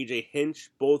manager AJ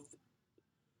Hinch, both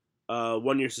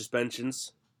 1-year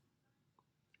suspensions,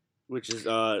 which is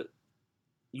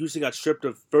Houston got stripped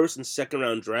of first and second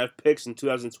round draft picks in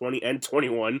 2020 and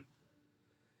 21.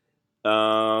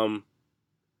 Oh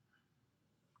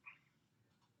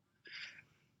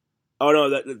no,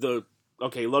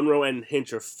 Luhnow and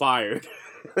Hinch are fired.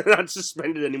 They're not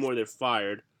suspended anymore. They're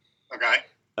fired. Okay.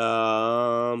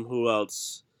 Who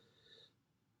else?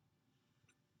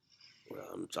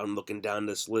 I'm looking down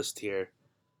this list here.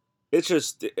 It's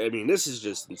just, this is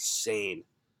just insane.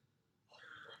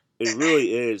 It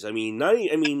really is.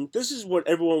 This is what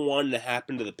everyone wanted to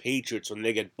happen to the Patriots when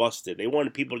they get busted. They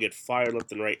wanted people to get fired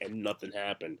left and right, and nothing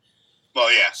happened.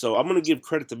 Well, yeah. So I'm going to give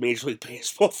credit to Major League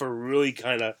Baseball for really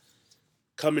kind of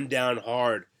coming down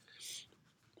hard.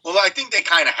 Well, I think they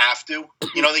kind of have to.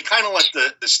 They kind of let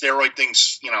the steroid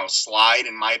things, slide,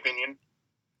 in my opinion.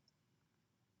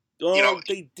 Well,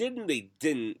 they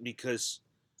didn't because...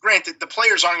 Granted, the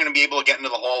players aren't going to be able to get into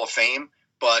the Hall of Fame,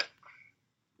 but...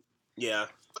 Yeah.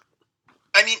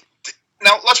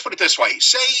 Now, let's put it this way.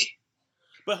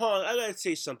 But hold on, I gotta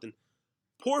say something.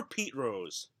 Poor Pete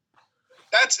Rose.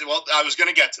 I was going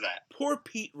to get to that. Poor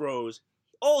Pete Rose.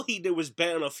 All he did was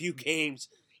bet on a few games.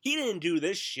 He didn't do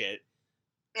this shit.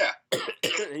 Yeah.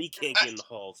 And he can't get in the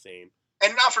Hall of Fame.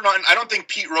 And not for nothing, I don't think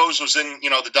Pete Rose was in,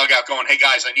 the dugout going, "Hey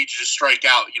guys, I need you to strike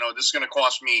out. This is going to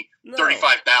cost me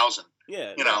 $35,000."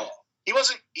 Yeah. He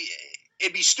wasn't.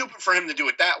 It'd be stupid for him to do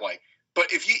it that way.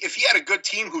 But if he had a good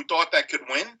team who thought that could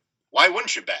win, why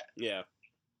wouldn't you bet? Yeah.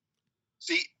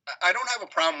 See, I don't have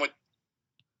a problem with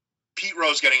Pete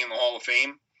Rose getting in the Hall of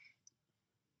Fame.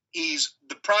 He's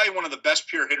probably one of the best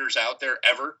pure hitters out there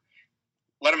ever.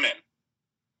 Let him in.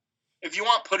 If you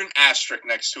want, put an asterisk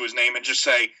next to his name and just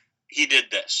say, he did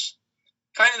this.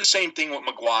 Kind of the same thing with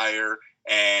McGwire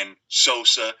and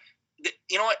Sosa.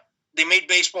 You know what? They made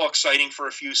baseball exciting for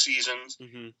a few seasons.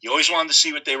 Mm-hmm. You always wanted to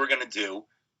see what they were going to do.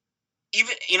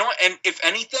 Even, and if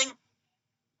anything,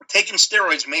 taking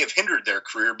steroids may have hindered their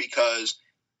career because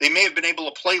they may have been able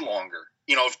to play longer.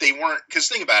 If they weren't, because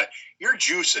think about it, you're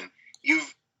juicing.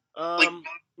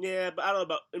 Yeah, but I don't know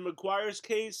about in McGwire's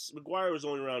case. McGwire was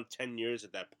only around 10 years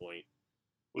at that point.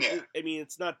 Yeah.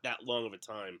 It's not that long of a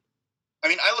time.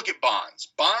 I look at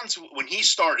Bonds. Bonds, when he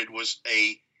started, was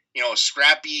a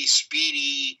scrappy,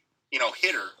 speedy,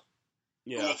 hitter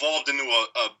who evolved into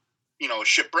a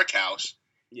ship brick house.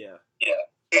 Yeah. Yeah.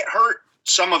 It hurt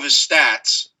some of his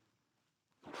stats,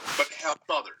 but helped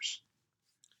others.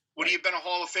 Would he have been a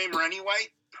Hall of Famer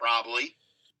anyway? Probably.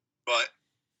 But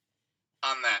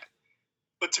on that.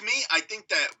 But to me, I think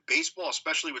that baseball,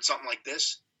 especially with something like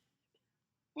this,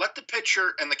 let the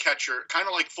pitcher and the catcher, kind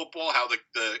of like football, how the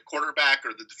quarterback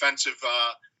or the defensive,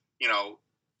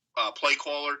 play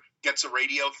caller gets a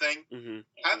radio thing. Mm-hmm.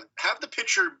 Have the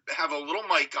pitcher have a little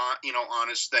mic on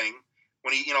his thing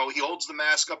when he holds the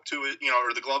mask up to it,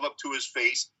 or the glove up to his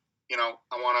face. I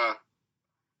want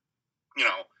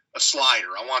a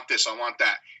slider. I want this. I want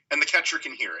that, and the catcher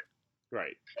can hear it.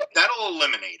 Right. That'll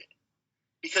eliminate it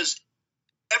because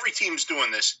every team's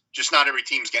doing this, just not every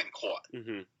team's getting caught.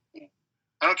 Mm-hmm.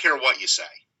 I don't care what you say.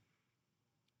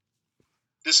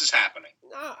 This is happening.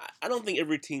 I don't think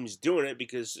every team's doing it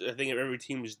because I think if every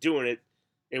team was doing it,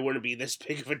 it wouldn't be this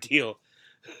big of a deal.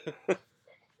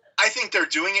 I think they're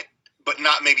doing it, but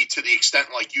not maybe to the extent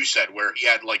like you said, where he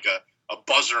had like a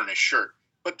buzzer in his shirt.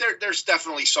 But there's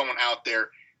definitely someone out there.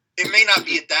 It may not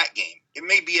be at that game. It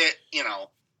may be at,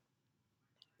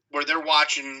 where they're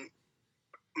watching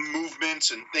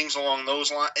movements and things along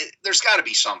those lines. There's got to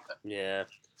be something. Yeah.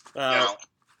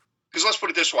 Because let's put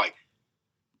it this way.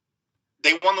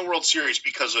 They won the World Series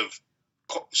because of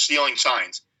stealing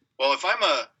signs. Well, if I'm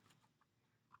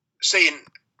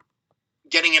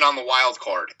getting in on the wild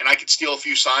card and I could steal a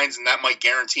few signs and that might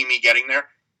guarantee me getting there,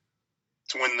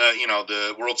 to win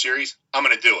the World Series, I'm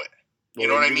going to do it. You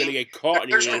know what I mean? You're going to get caught and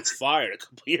you're going to There's get fired a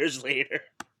couple years later.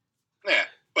 Yeah,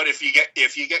 but if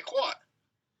you get caught.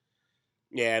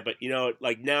 Yeah, but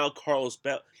like now Carlos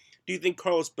Bell. Do you think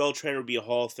Carlos Beltran would be a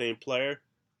Hall of Fame player?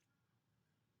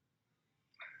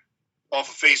 Off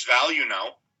of face value,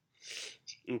 no.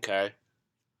 Okay.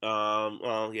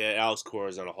 Well, yeah, Alex Cora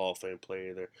is not a Hall of Fame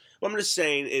player either. Well, I'm just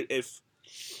saying, if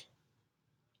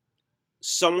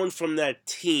someone from that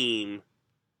team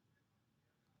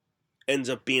ends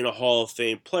up being a Hall of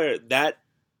Fame player, that's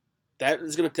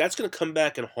gonna come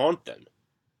back and haunt them.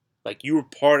 Like, you were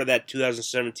part of that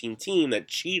 2017 team that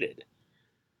cheated.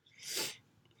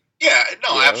 Yeah,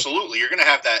 no, absolutely. You're gonna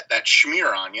have that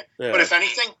smear on you. Yeah. But if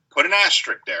anything, put an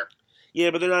asterisk there.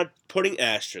 Yeah, but they're not putting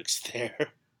asterisks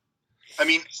there. I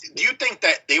mean, do you think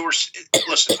that they were...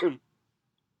 Listen,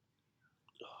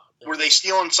 were they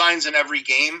stealing signs in every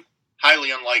game?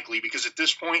 Highly unlikely, because at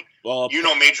this point,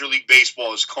 Major League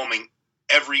Baseball is combing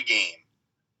every game.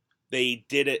 They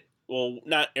did it, well,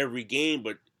 not every game,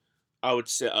 but I would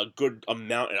say a good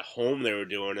amount at home they were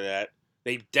doing that.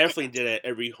 They definitely did it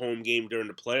every home game during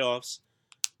the playoffs.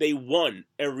 They won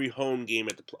every home game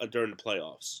during the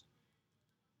playoffs.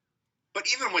 But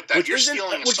even with that, you're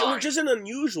stealing a sign. Which isn't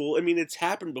unusual. I mean, it's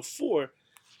happened before.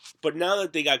 But now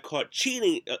that they got caught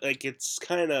cheating, like, it's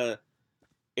kind of...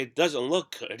 It doesn't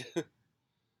look good.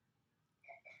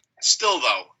 Still,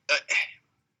 though,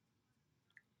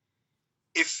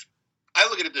 if... I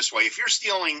look at it this way. If you're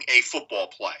stealing a football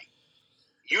play,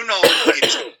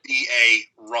 it's going to be a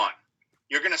run.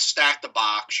 You're going to stack the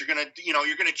box. You're going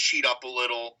to cheat up a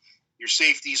little. Your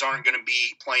safeties aren't going to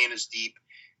be playing as deep.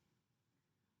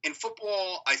 In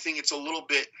football, I think it's a little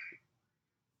bit...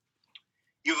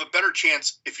 You have a better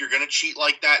chance if you're going to cheat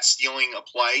like that, stealing a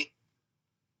play,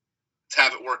 to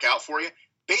have it work out for you.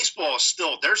 Baseball is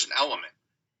still... There's an element.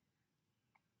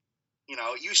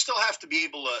 You still have to be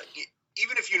able to...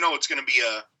 Even if it's going to be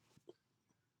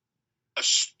a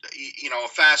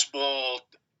fastball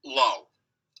low,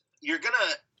 you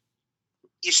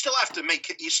still have to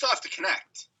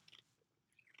connect.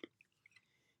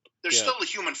 There's still a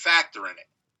human factor in it.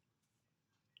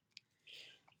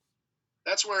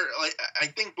 That's where, like, I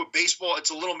think with baseball, it's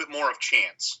a little bit more of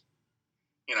chance.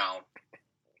 Yeah.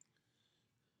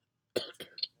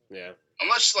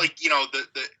 Unless, like,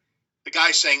 the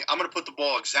guy saying, I'm going to put the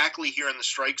ball exactly here in the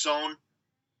strike zone,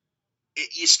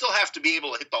 you still have to be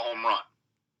able to hit the home run.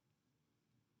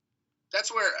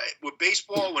 That's where, with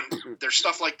baseball, when there's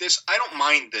stuff like this, I don't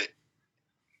mind that.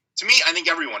 To me, I think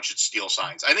everyone should steal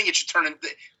signs. I think it should turn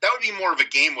into... That would be more of a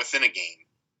game within a game.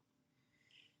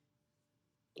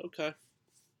 Okay.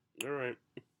 All right.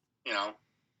 All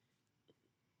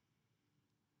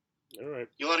right.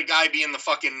 You let a guy be in the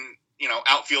fucking...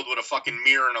 outfield with a fucking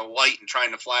mirror and a light and trying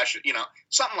to flash it,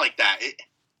 something like that.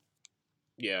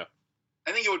 Yeah.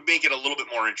 I think it would make it a little bit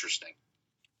more interesting.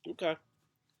 Okay.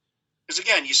 Because,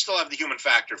 again, you still have the human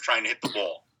factor of trying to hit the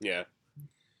ball. Yeah.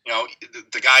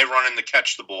 The guy running to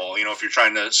catch the ball, if you're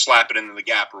trying to slap it into the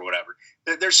gap or whatever.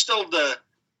 There's still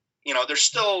there's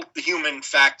still the human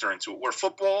factor into it. Where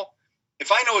football,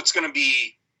 if I know it's going to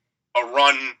be a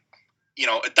run,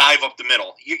 a dive up the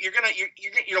middle,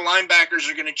 your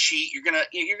linebackers are gonna cheat. You're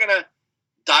gonna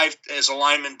dive as a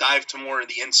lineman, dive to more of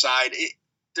the inside.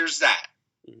 There's that.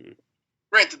 Mm-hmm.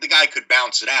 Granted, the guy could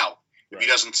bounce it out if right. he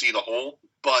doesn't see the hole,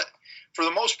 but for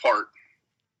the most part,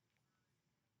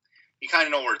 you kind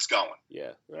of know where it's going.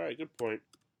 Yeah. All right. Good point.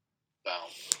 So.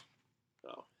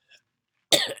 Oh.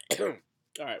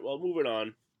 All right. Well, moving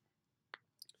on.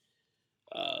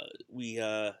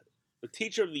 The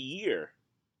teacher of the year.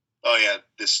 Oh, yeah,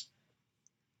 this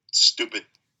stupid...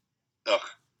 Ugh.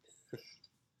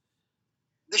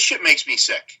 This shit makes me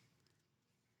sick.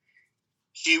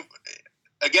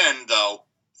 Again, though,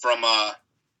 from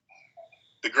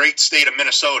the great state of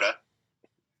Minnesota,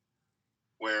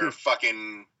 where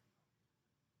fucking...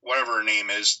 whatever her name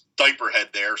is,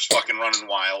 Diaperhead there is fucking running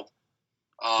wild.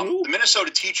 The Minnesota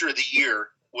Teacher of the Year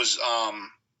was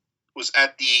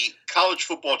at the college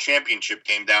football championship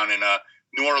game down in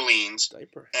New Orleans,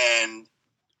 and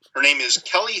her name is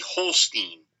Kelly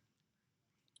Holstein.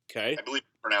 Okay, I believe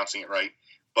I'm pronouncing it right,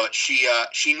 but she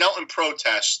knelt in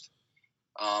protest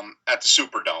at the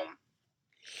Superdome,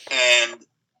 and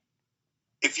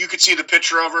if you could see the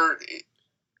picture of her,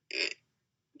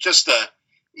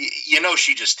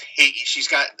 she just hates. She's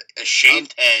got a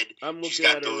shaved head. She's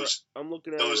got those. I'm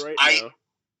looking at her right now.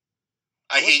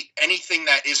 I hate anything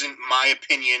that isn't my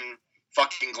opinion.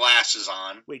 Fucking glasses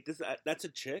on. Wait, that's a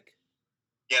chick?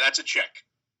 Yeah, that's a chick.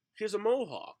 She has a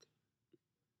mohawk.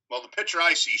 Well, the picture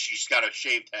I see, she's got a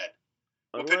shaved head.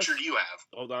 What picture do you have?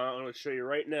 Hold on, I'm going to show you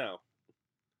right now.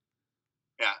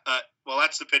 Yeah. Well,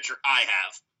 that's the picture I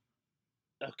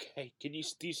have. Okay. Do you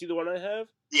see the one I have?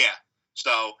 Yeah.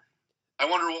 So, I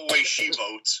wonder what way she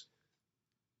votes.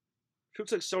 She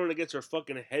looks like someone that gets her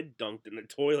fucking head dunked in the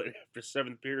toilet after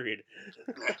 7th period.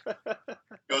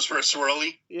 Goes for a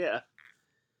swirly? Yeah.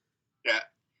 Yeah.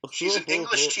 She's an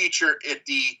English teacher at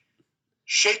the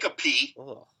Shakopee.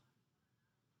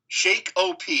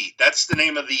 Shakopee. That's the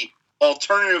name of the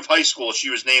alternative high school she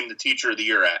was named the teacher of the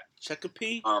year at.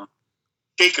 Shakopee?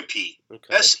 Shakopee.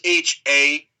 Okay.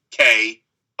 Shakopee.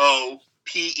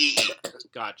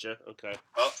 Gotcha. Okay.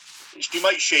 Well, she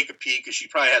might shake a pee because she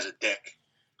probably has a dick.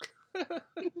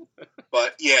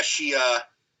 But yeah, she.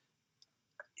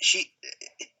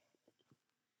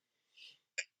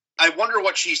 I wonder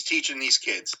what she's teaching these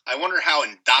kids. I wonder how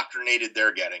indoctrinated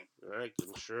they're getting. I'm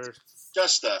sure.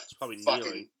 Just a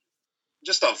fucking,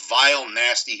 just a vile,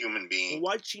 nasty human being.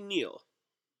 Well, why'd she kneel?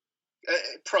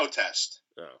 Protest.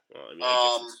 Oh, well, I mean,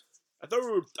 I thought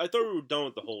we were done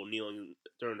with the whole kneeling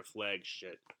during the flag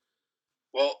shit.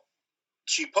 Well,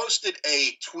 she posted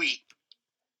a tweet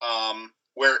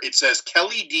where it says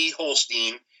Kelly D.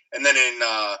 Holstein, and then in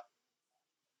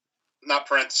not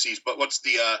parentheses, but what's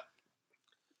the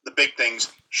big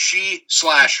things?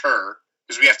 She/her,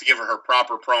 because we have to give her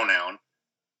proper pronoun.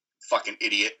 Fucking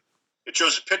idiot. It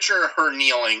shows a picture of her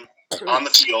kneeling on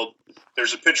the field.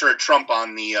 There's a picture of Trump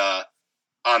on the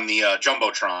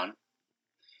Jumbotron.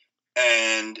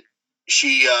 And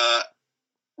she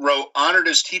wrote, honored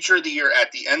as Teacher of the Year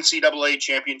at the NCAA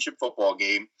Championship football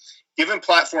game, given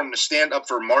platform to stand up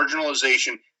for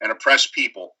marginalization and oppressed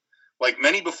people. Like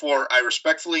many before, I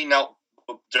respectfully knelt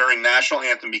during national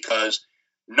anthem because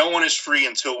no one is free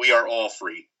until we are all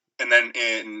free. And then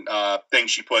in thing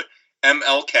she put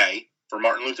MLK for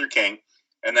Martin Luther King,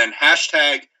 and then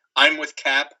hashtag I'm with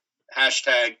Cap,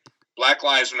 hashtag Black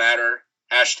Lives Matter,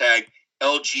 hashtag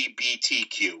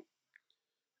LGBTQ.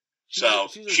 So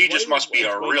she just must be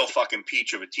a real fucking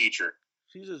peach of a teacher.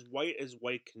 She's as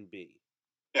white can be.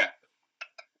 Yeah.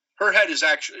 Her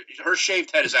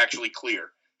shaved head is actually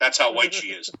clear. That's how white she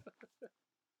is.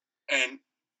 And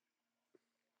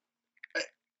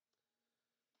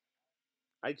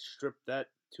I'd strip that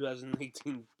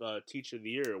 2018 Teacher of the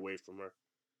Year away from her.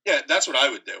 Yeah, that's what I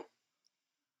would do.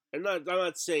 I'm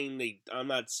not saying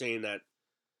that.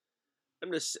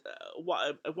 I'm just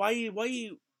why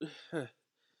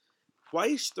are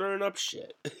you stirring up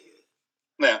shit?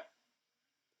 Yeah.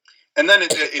 And then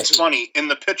it's funny in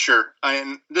the picture,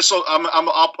 and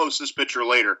I'll post this picture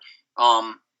later.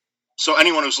 So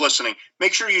anyone who's listening,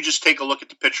 make sure you just take a look at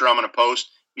the picture I'm going to post,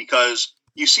 because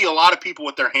you see a lot of people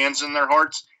with their hands in their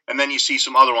hearts, and then you see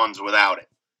some other ones without it.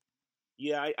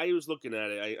 Yeah, I was looking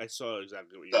at it. I saw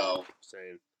exactly what you were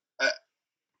saying.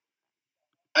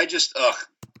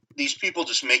 These people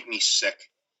just make me sick.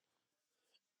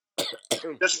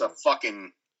 Just a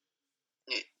fucking.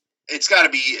 It's got to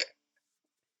be.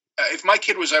 If my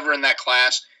kid was ever in that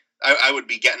class, I would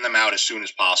be getting them out as soon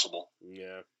as possible.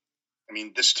 Yeah. I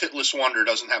mean, this titless wonder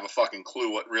doesn't have a fucking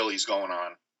clue what really is going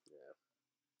on. Yeah.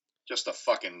 Just a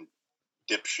fucking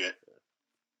dipshit.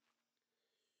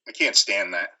 I can't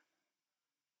stand that.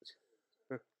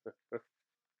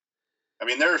 I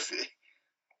mean, there's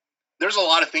a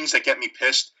lot of things that get me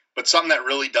pissed, but something that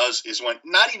really does is when,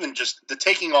 not even just the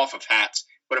taking off of hats,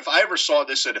 but if I ever saw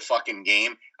this at a fucking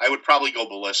game, I would probably go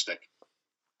ballistic.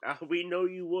 We know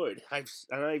you would. I've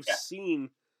seen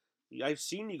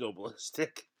you go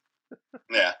ballistic.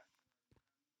 Yeah.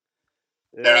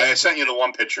 There, I sent you the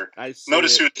one picture.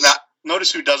 Notice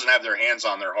who doesn't have their hands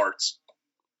on their hearts.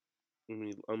 I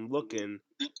mean, I'm looking.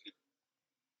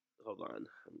 Hold on.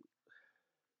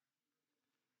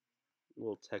 A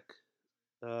little tech.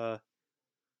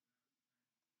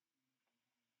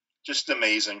 Just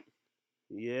amazing.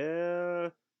 Yeah.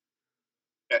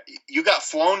 You got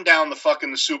flown down the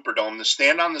fucking Superdome to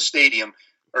stand on the stadium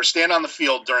or stand on the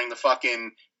field during the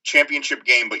fucking championship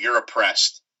game, but you're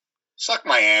oppressed. Suck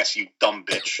my ass, you dumb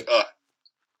bitch. Okay.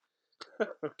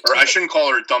 Or I shouldn't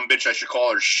call her a dumb bitch. I should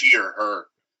call her she or her.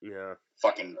 Yeah.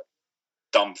 Fucking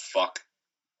dumb fuck.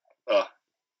 I'd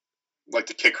like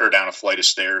to kick her down a flight of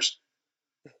stairs.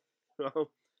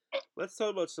 Well, let's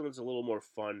talk about something that's a little more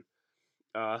fun.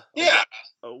 Yeah.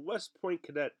 A West Point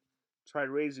cadet tried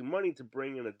raising money to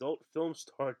bring an adult film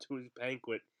star to his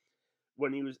banquet.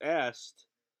 When he was asked,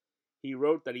 he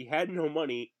wrote that he had no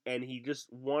money and he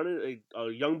just wanted a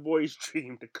young boy's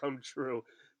dream to come true.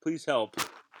 Please help.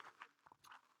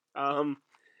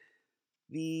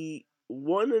 The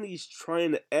one that he's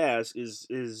trying to ask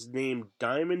is named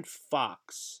Diamond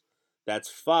Fox. That's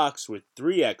Fox with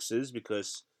 3 X's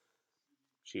because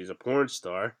She's a porn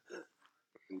star.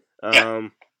 Yeah.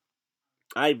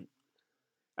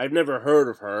 I've never heard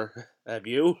of her. Have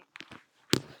you?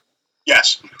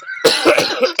 Yes.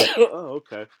 Oh,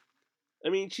 okay. I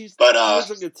mean, she looks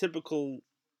like a typical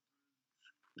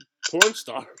porn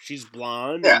star. She's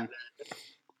blonde, yeah. and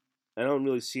I don't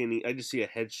really see any. I just see a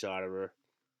headshot of her.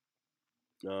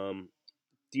 Do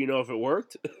you know if it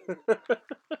worked?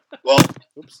 Well,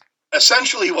 Oops.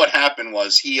 essentially, what happened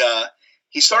was he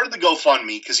started the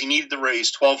GoFundMe because he needed to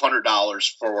raise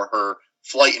 $1,200 for her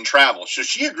flight and travel. So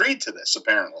she agreed to this.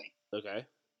 Apparently, Okay.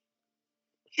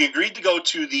 she agreed to go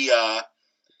to the.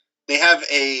 They have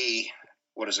a,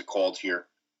 what is it called here?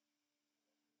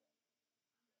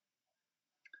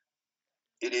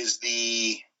 It is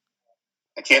the,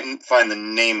 I can't find the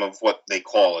name of what they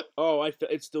call it. Oh,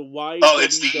 it's the YWW. Oh,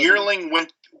 it's the Yearling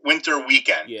Winter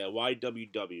Weekend. Yeah,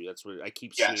 YWW. That's what I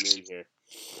keep Yes. seeing in here.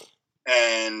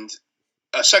 And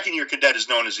a second-year cadet is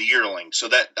known as a yearling. So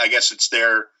that, I guess it's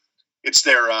their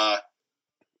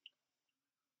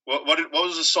what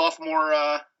was the sophomore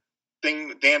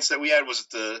dance that we had? Was it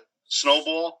the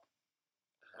snowball?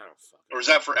 I don't fucking Or is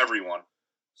that for everyone?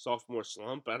 Sophomore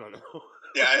slump? I don't know.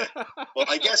 Yeah. Well,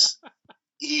 I guess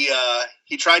he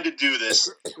tried to do this,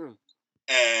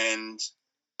 and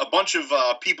a bunch of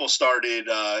people started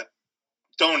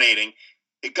donating.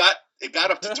 It got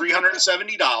up to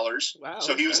 $370. Wow.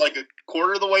 So he was like a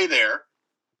quarter of the way there.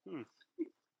 Hmm.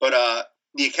 But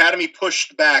the Academy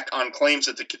pushed back on claims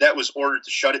that the cadet was ordered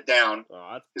to shut it down.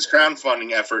 His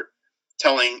crowdfunding effort,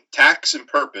 telling Tax and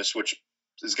Purpose, which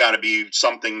has got to be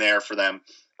something there for them,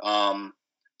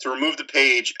 to remove the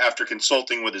page after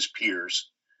consulting with his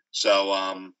peers. So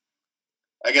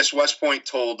I guess West Point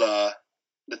told the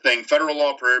thing, federal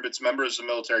law prohibits members of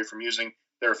the military from using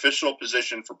their official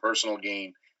position for personal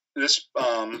gain. This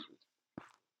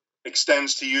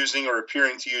extends to using or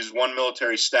appearing to use one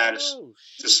military status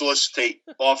to solicit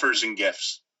offers and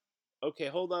gifts. Okay,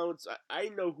 hold on. I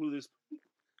know who this.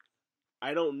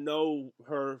 I don't know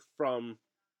her from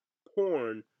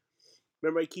porn.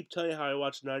 Remember, I keep telling you how I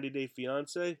watched 90 Day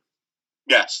Fiancé?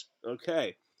 Yes.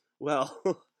 Okay. Well,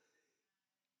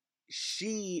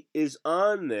 she is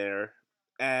on there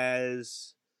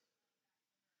as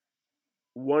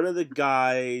one of the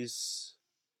guy's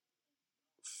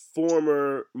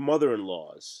former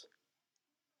mother-in-laws.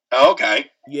 Oh,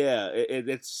 okay. Yeah,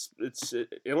 it's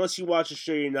unless you watch the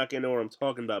show, you're not gonna know what I'm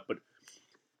talking about.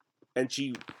 And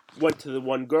she went to the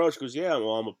one girl. She goes, "Yeah,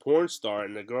 well, I'm a porn star,"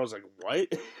 and the girl's like,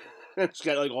 "What?" And she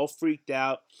got like all freaked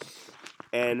out.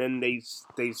 And then they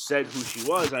said who she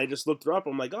was. And I just looked her up.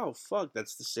 I'm like, "Oh fuck,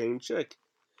 that's the same chick."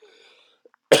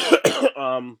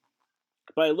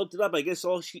 But I looked it up. I guess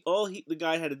the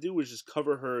guy had to do was just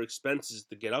cover her expenses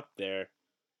to get up there,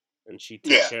 and she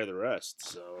took care of the rest.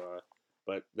 So,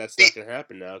 but that's not gonna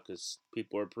happen now because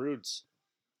people are prudes.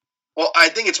 Well, I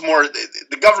think it's more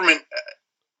the government.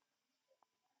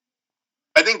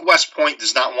 I think West Point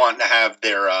does not want to have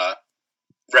their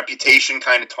reputation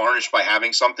kind of tarnished by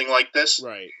having something like this.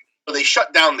 Right. So they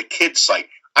shut down the kids site.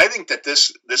 I think that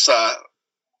this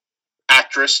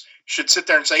actress should sit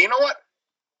there and say, you know what?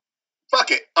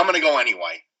 Fuck it. I'm going to go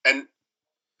anyway. And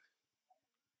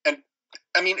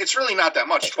I mean, it's really not that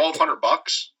much.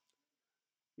 $1,200.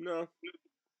 No.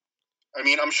 I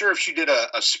mean, I'm sure if she did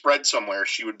a spread somewhere,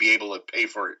 she would be able to pay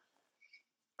for it.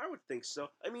 I would think so.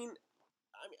 I mean,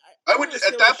 I would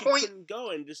at that point couldn't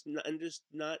go and just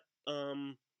not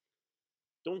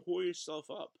don't whore yourself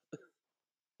up.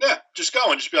 Yeah, just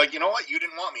go and just be like, you know what, you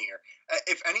didn't want me here.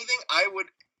 If anything, I would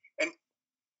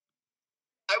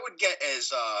get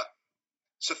as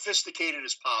sophisticated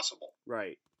as possible.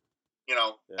 Right. You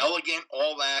know, elegant,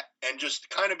 all that, and just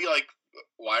kind of be like,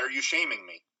 why are you shaming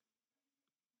me?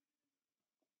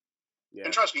 Yeah.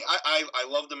 And trust me, I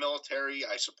love the military.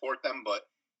 I support them, but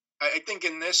I think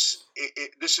in this,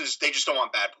 this is, they just don't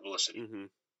want bad publicity. Mm-hmm.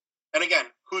 And again,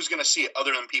 who's going to see it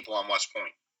other than people on West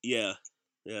Point? Yeah.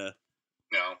 Yeah.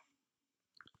 No.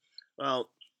 Well,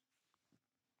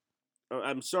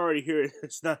 I'm sorry to hear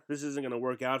this isn't going to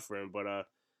work out for him, but I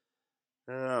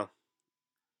don't know.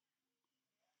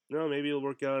 No, maybe it'll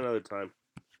work out another time.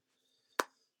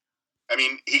 I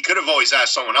mean, he could have always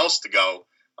asked someone else to go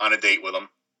on a date with him.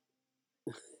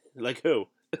 Like who?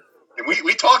 And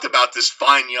we talked about this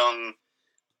fine young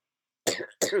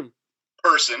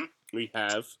person. We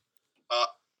have.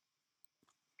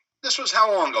 This was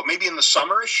how long ago? Maybe in the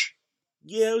summerish?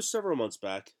 Yeah, it was several months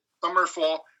back. Summer,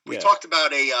 fall. We talked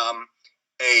about a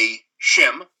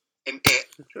shim in it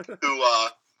who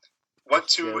went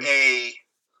to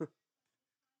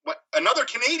another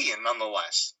Canadian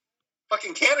nonetheless.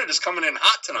 Fucking Canada's coming in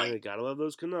hot tonight. Yeah, gotta love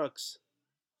those Canucks.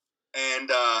 and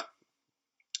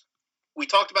we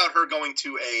talked about her going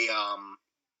to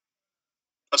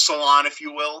a salon, if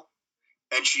you will,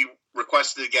 and she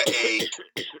requested to get a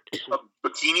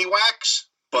bikini wax,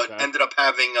 but ended up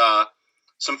having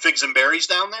some figs and berries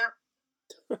down there,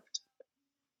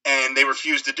 and they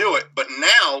refused to do it. But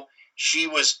now she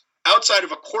was outside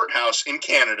of a courthouse in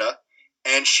Canada,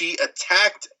 and she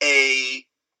attacked a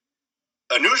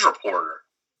news reporter.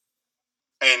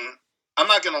 And I'm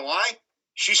not going to lie,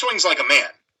 she swings like a man.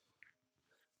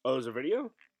 Oh, there's a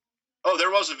video? Oh,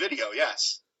 there was a video,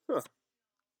 yes. Huh.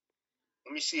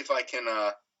 Let me see if I can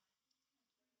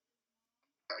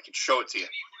show it to you.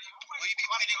 Will you be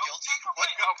pleading guilty? What?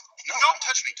 No, don't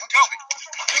touch me. Don't touch me.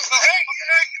 Hey!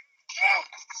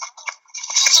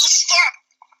 Stop!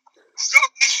 Go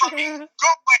away from me. Go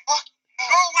away. Go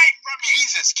away from me.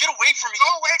 Jesus, get away from me.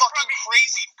 Go away from me.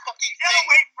 Crazy fucking thing. Get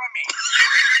away from me.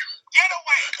 Get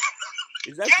away.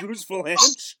 Is that Bruce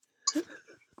Valanche? Get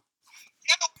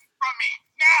away from me.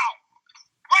 Now.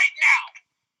 Right now.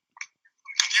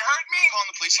 You heard me? I'm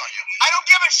calling the police on you. I don't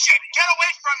give a shit. Get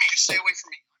away from me. You stay away from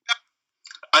me.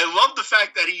 I love the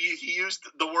fact that he used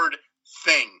the word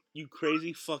thing. You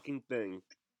crazy fucking thing.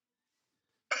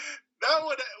 That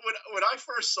when I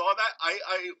first saw that,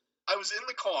 I was in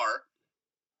the car,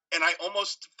 and I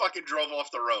almost fucking drove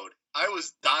off the road. I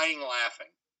was dying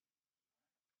laughing.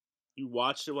 You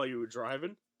watched it while you were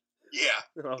driving? Yeah.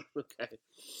 Oh, okay.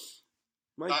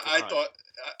 I thought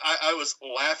I was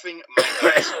laughing my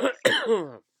ass off.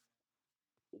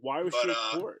 Why was she in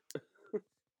court?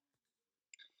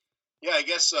 Yeah, I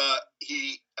guess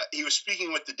he was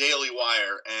speaking with the Daily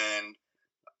Wire, and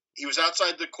he was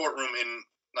outside the courtroom in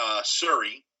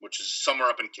Surrey, which is somewhere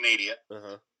up in Canada,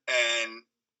 and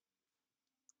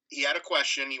he had a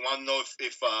question. He wanted to know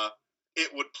if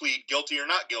it would plead guilty or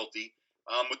not guilty.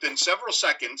 Within several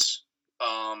seconds,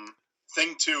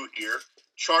 Thing 2 here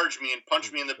charged me and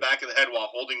punched me in the back of the head while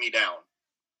holding me down.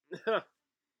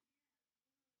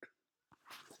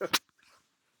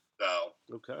 So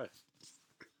okay.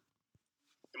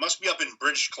 It must be up in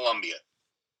British Columbia.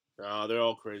 Oh, they're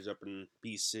all crazy up in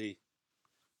BC.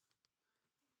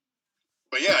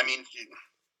 But yeah, I mean,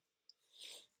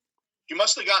 she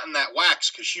must have gotten that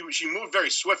wax because she moved very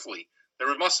swiftly.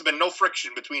 There must have been no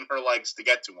friction between her legs to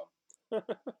get to him. What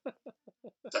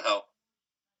the hell?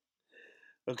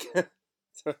 Okay.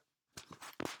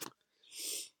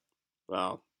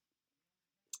 Wow.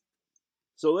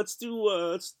 So let's do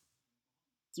our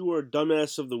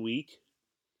dumbass of the week.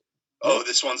 Oh,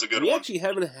 this one's a good one. We actually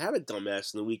haven't had a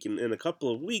dumbass in the week in a couple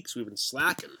of weeks. We've been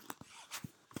slacking.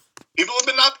 People have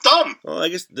been not dumb. Well, I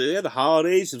guess the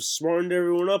holidays have smartened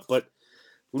everyone up, but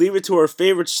leave it to our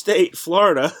favorite state,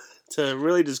 Florida, to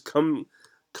really just come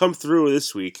through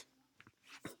this week.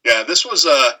 Yeah, this was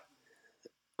a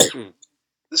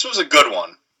good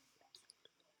one.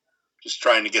 Just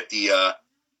trying to get the.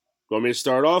 Want me to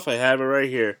start off? I have it right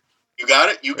here. You got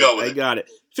it? You go with it. I got it.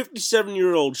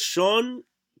 57-year-old Sean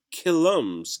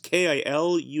Kilums,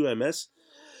 Kilums,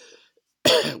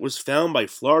 was found by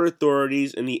Florida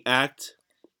authorities in the act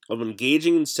of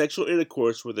engaging in sexual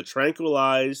intercourse with a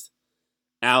tranquilized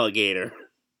alligator.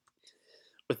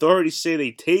 Authorities say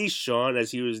they tased Sean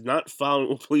as he was not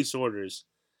following police orders.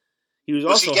 He was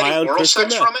also high on crystal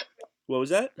meth. From it? What was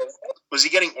that? Was he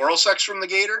getting oral sex from the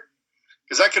gator?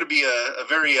 Because that could be a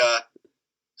very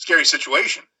scary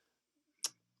situation.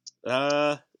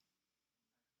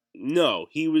 No,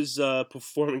 he was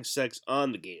performing sex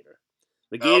on the gator.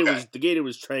 The gator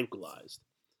was tranquilized.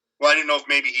 Well, I didn't know if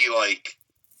maybe he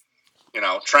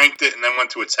tranked it and then went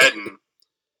to its head and.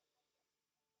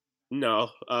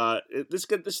 No, this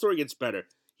story gets better.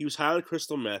 He was high on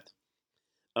crystal meth.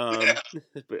 Yeah.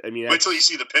 But, I mean, wait till you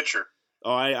see the picture.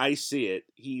 Oh, I see it.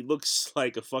 He looks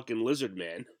like a fucking lizard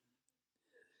man.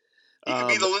 He could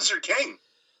be the Lizard King.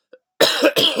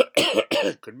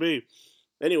 Could be.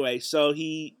 Anyway, so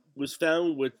he was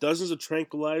found with dozens of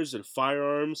tranquilizers and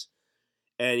firearms,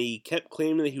 and he kept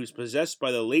claiming that he was possessed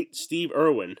by the late Steve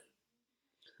Irwin,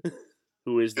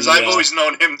 who is because I've always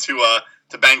known him to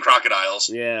bang crocodiles.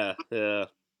 Yeah, yeah.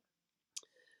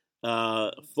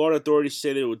 Florida authorities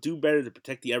say they will do better to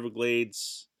protect the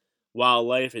Everglades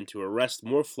wildlife and to arrest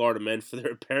more Florida men for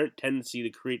their apparent tendency to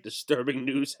create disturbing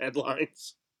news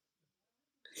headlines.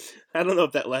 I don't know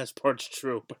if that last part's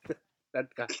true, but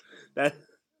that got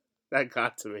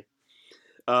to me.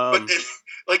 But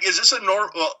is this a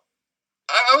normal? Well,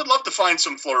 I would love to find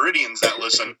some Floridians that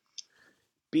listen.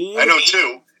 I know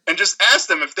too, and just ask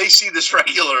them if they see this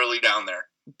regularly down there.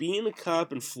 Being a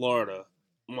cop in Florida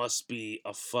must be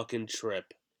a fucking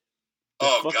trip.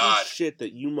 Oh God! Shit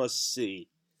that you must see.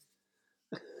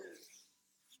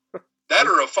 That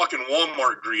or a fucking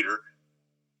Walmart greeter.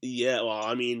 Yeah, well,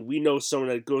 I mean, we know someone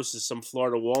that goes to some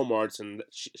Florida Walmarts, and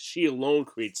she alone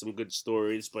creates some good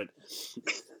stories, but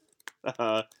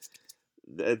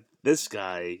this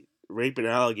guy raping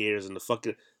alligators and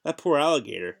that poor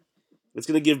alligator. It's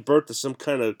going to give birth to some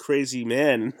kind of crazy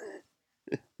man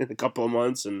in a couple of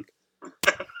months and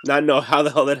not know how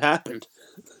the hell that happened.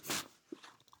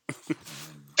 I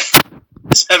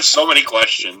have so many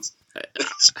questions.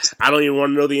 I don't even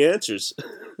want to know the answers.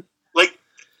 Like,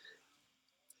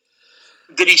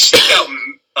 did he seek out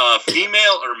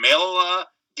female or male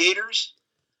gators?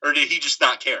 Or did he just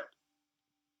not care?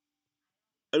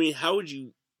 I mean, how would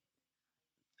you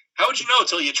know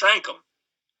until you trank them?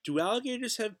 Do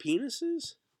alligators have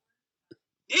penises?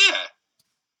 Yeah.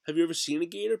 Have you ever seen a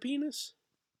gator penis?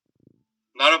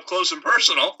 Not up close and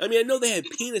personal. I mean, I know they have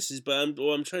penises, but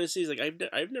what I'm trying to say is, like,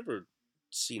 I've never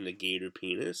seen a gator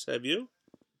penis. Have you?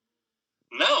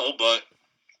 No, but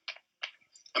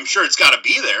I'm sure it's got to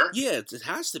be there. Yeah, it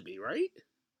has to be, right?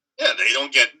 Yeah, they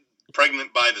don't get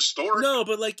pregnant by the store. No,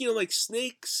 but like, like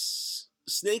snakes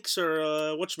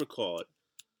are whatchamacallit?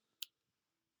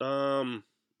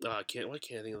 Why can't I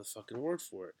think of the fucking word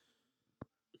for it?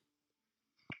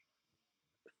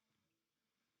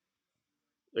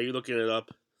 Are you looking it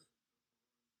up?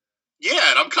 Yeah,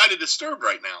 and I'm kind of disturbed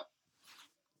right now.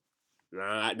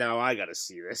 Now I gotta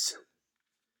see this.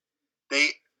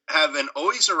 They have an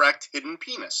always erect hidden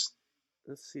penis.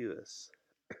 Let's see this.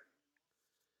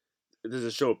 Does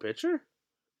it show a picture?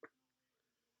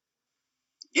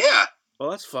 Yeah.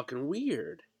 Oh, that's fucking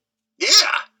weird.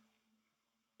 Yeah.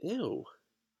 Ew.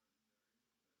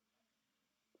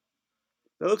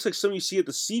 That looks like something you see at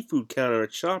the seafood counter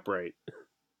at ShopRite.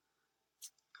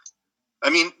 I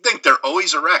mean, think they're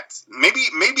always erect. Maybe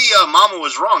Mama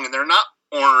was wrong, and they're not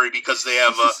ornery because they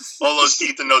have all those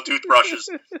teeth and no toothbrushes.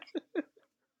 I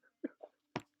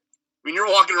mean, you're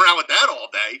walking around with that all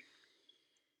day.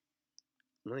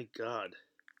 My God.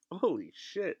 Holy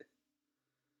shit.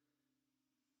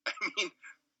 I mean,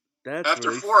 that's after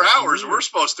really 4 hours, weird. we're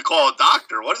supposed to call a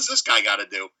doctor. What does this guy got to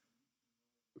do?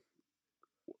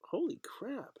 Holy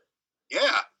crap.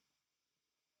 Yeah.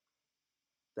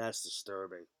 That's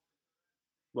disturbing.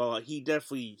 Well, he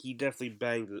definitely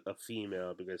banged a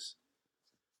female, because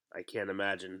I can't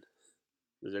imagine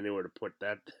there's anywhere to put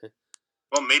that.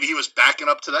 Well, maybe he was backing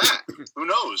up to that. Who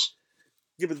knows?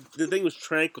 Yeah, but the thing was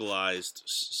tranquilized,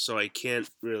 so I can't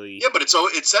really. Yeah, but it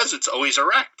says it's always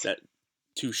erect.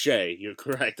 Touche. You're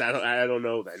correct. I don't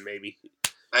know then. Maybe.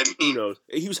 I mean, Who knows?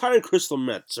 He was hiding crystal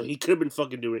meth, so he could have been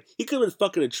fucking doing it. He could have been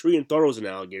fucking a tree and thought it was an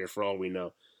alligator, for all we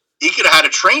know. he could have had a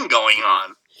train going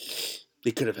on.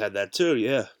 They could have had that too.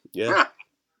 Yeah. Yeah.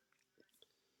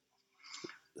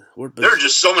 There are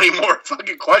just so many more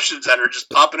fucking questions that are just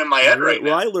popping in my head right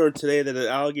now. Well, I learned today that an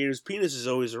alligator's penis is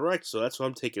always erect, so that's what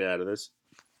I'm taking out of this.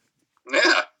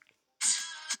 Yeah.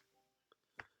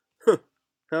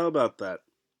 How about that?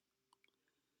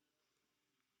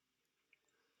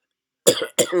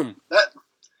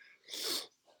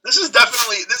 This has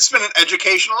been an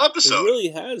educational episode. It really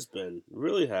has been. It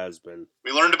really has been.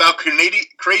 We learned about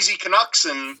crazy Canucks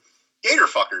and gator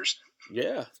fuckers.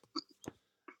 Yeah.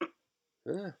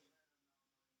 Yeah.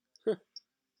 Huh.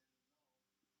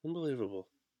 Unbelievable.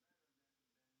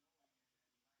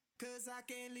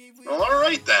 Well, all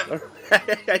right then.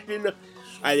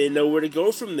 I didn't know where to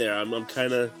go from there. I'm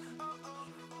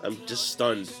just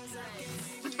stunned.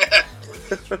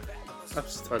 I'm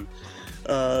stunned.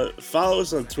 Follow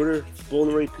us on Twitter, Bull in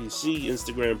the Ring PC,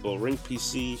 Instagram, Bull Ring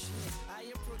PC,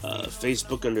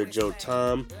 Facebook under Joe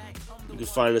Tom. You can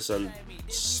find us on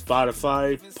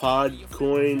Spotify,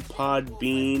 Podcoin,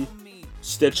 Podbean,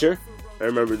 Stitcher. I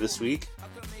remember this week.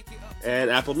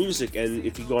 And Apple Music. And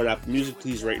if you go on Apple Music,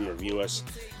 please rate and review us.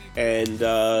 And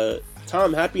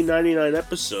Tom, happy 99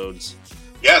 episodes.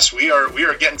 Yes, we are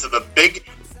getting to the big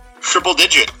triple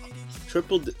digit.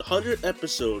 100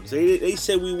 episodes. They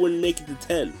said we wouldn't make it to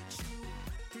 10.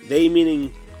 They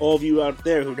meaning all of you out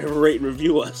there who never rate and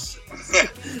review us.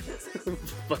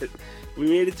 But we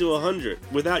made it to 100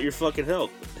 without your fucking help.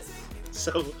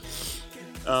 So,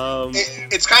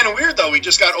 it's kind of weird though. We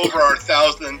just got over our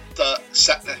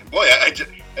 1,000th. Boy, I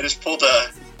just pulled a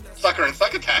Thucker and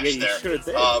Thuckotash yeah, you there. Sure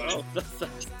did.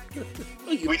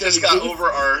 We just got over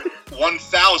our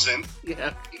 1,000th.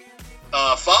 Yeah.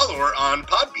 Follower on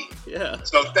Podbean. Yeah.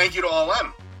 So thank you to all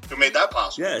them who made that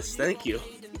possible. Yes, thank you.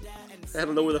 I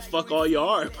don't know where the fuck all you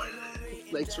are, but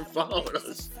thanks for following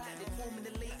us.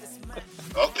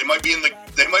 Well, they might be in the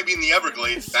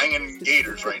Everglades banging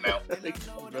gators right now. They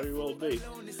could very well be.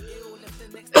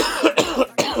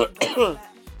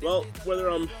 Well, whether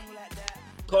I'm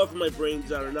talking my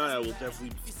brains out or not, I will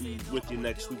definitely be with you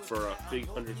next week for a big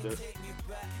 100th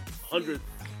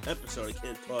episode. I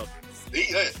can't talk.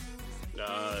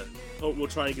 Hope we'll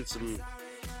try and get some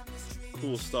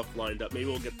cool stuff lined up. Maybe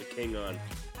we'll get the King on.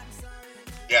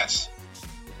 Yes.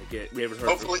 We haven't heard.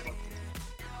 Hopefully.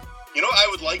 You know what I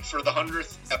would like for the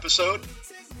 100th episode?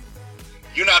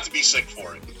 You not to be sick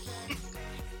for it.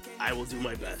 I will do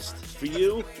my best. For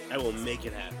you, I will make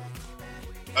it happen.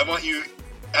 I want you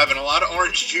having a lot of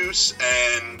orange juice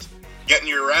and getting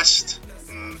your rest.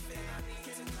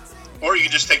 Or you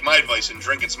can just take my advice and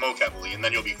drink and smoke heavily, and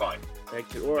then you'll be fine.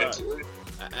 Thank you. Or, I'll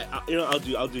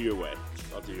do your way.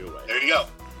 I'll do your way. There you go. All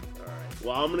right.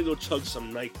 Well, I'm gonna go chug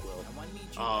some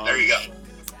NyQuil. There you go.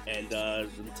 And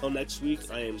until next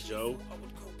week, I am Joe.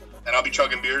 And I'll be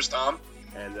chugging beers, Tom.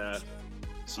 And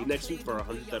see you next week for our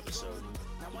 100th episode.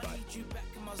 Goodbye.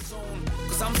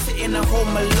 Cause I'm sitting at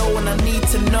home alone, I need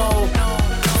to know.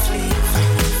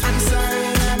 I'm sorry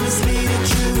I misleaded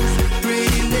you,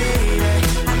 pretty lady.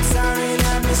 I'm sorry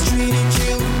I mistreated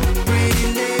you, pretty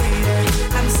lady.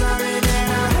 I'm sorry that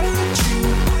I hurt you,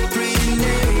 pretty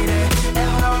lady.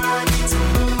 And all I need to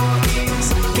know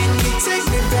is, can you take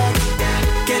me back?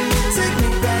 Can you take me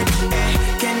back?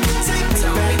 Can you take me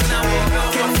back?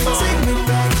 Can you take me back? Can you take me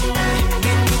back?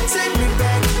 Can you take me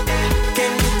back?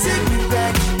 Can you take me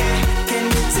back? Can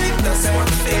you take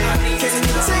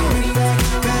me back?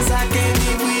 Cause I can't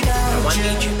live without you. I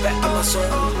need you back on my soul.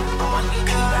 I need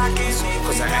you back,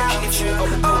 cause I actually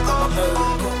feel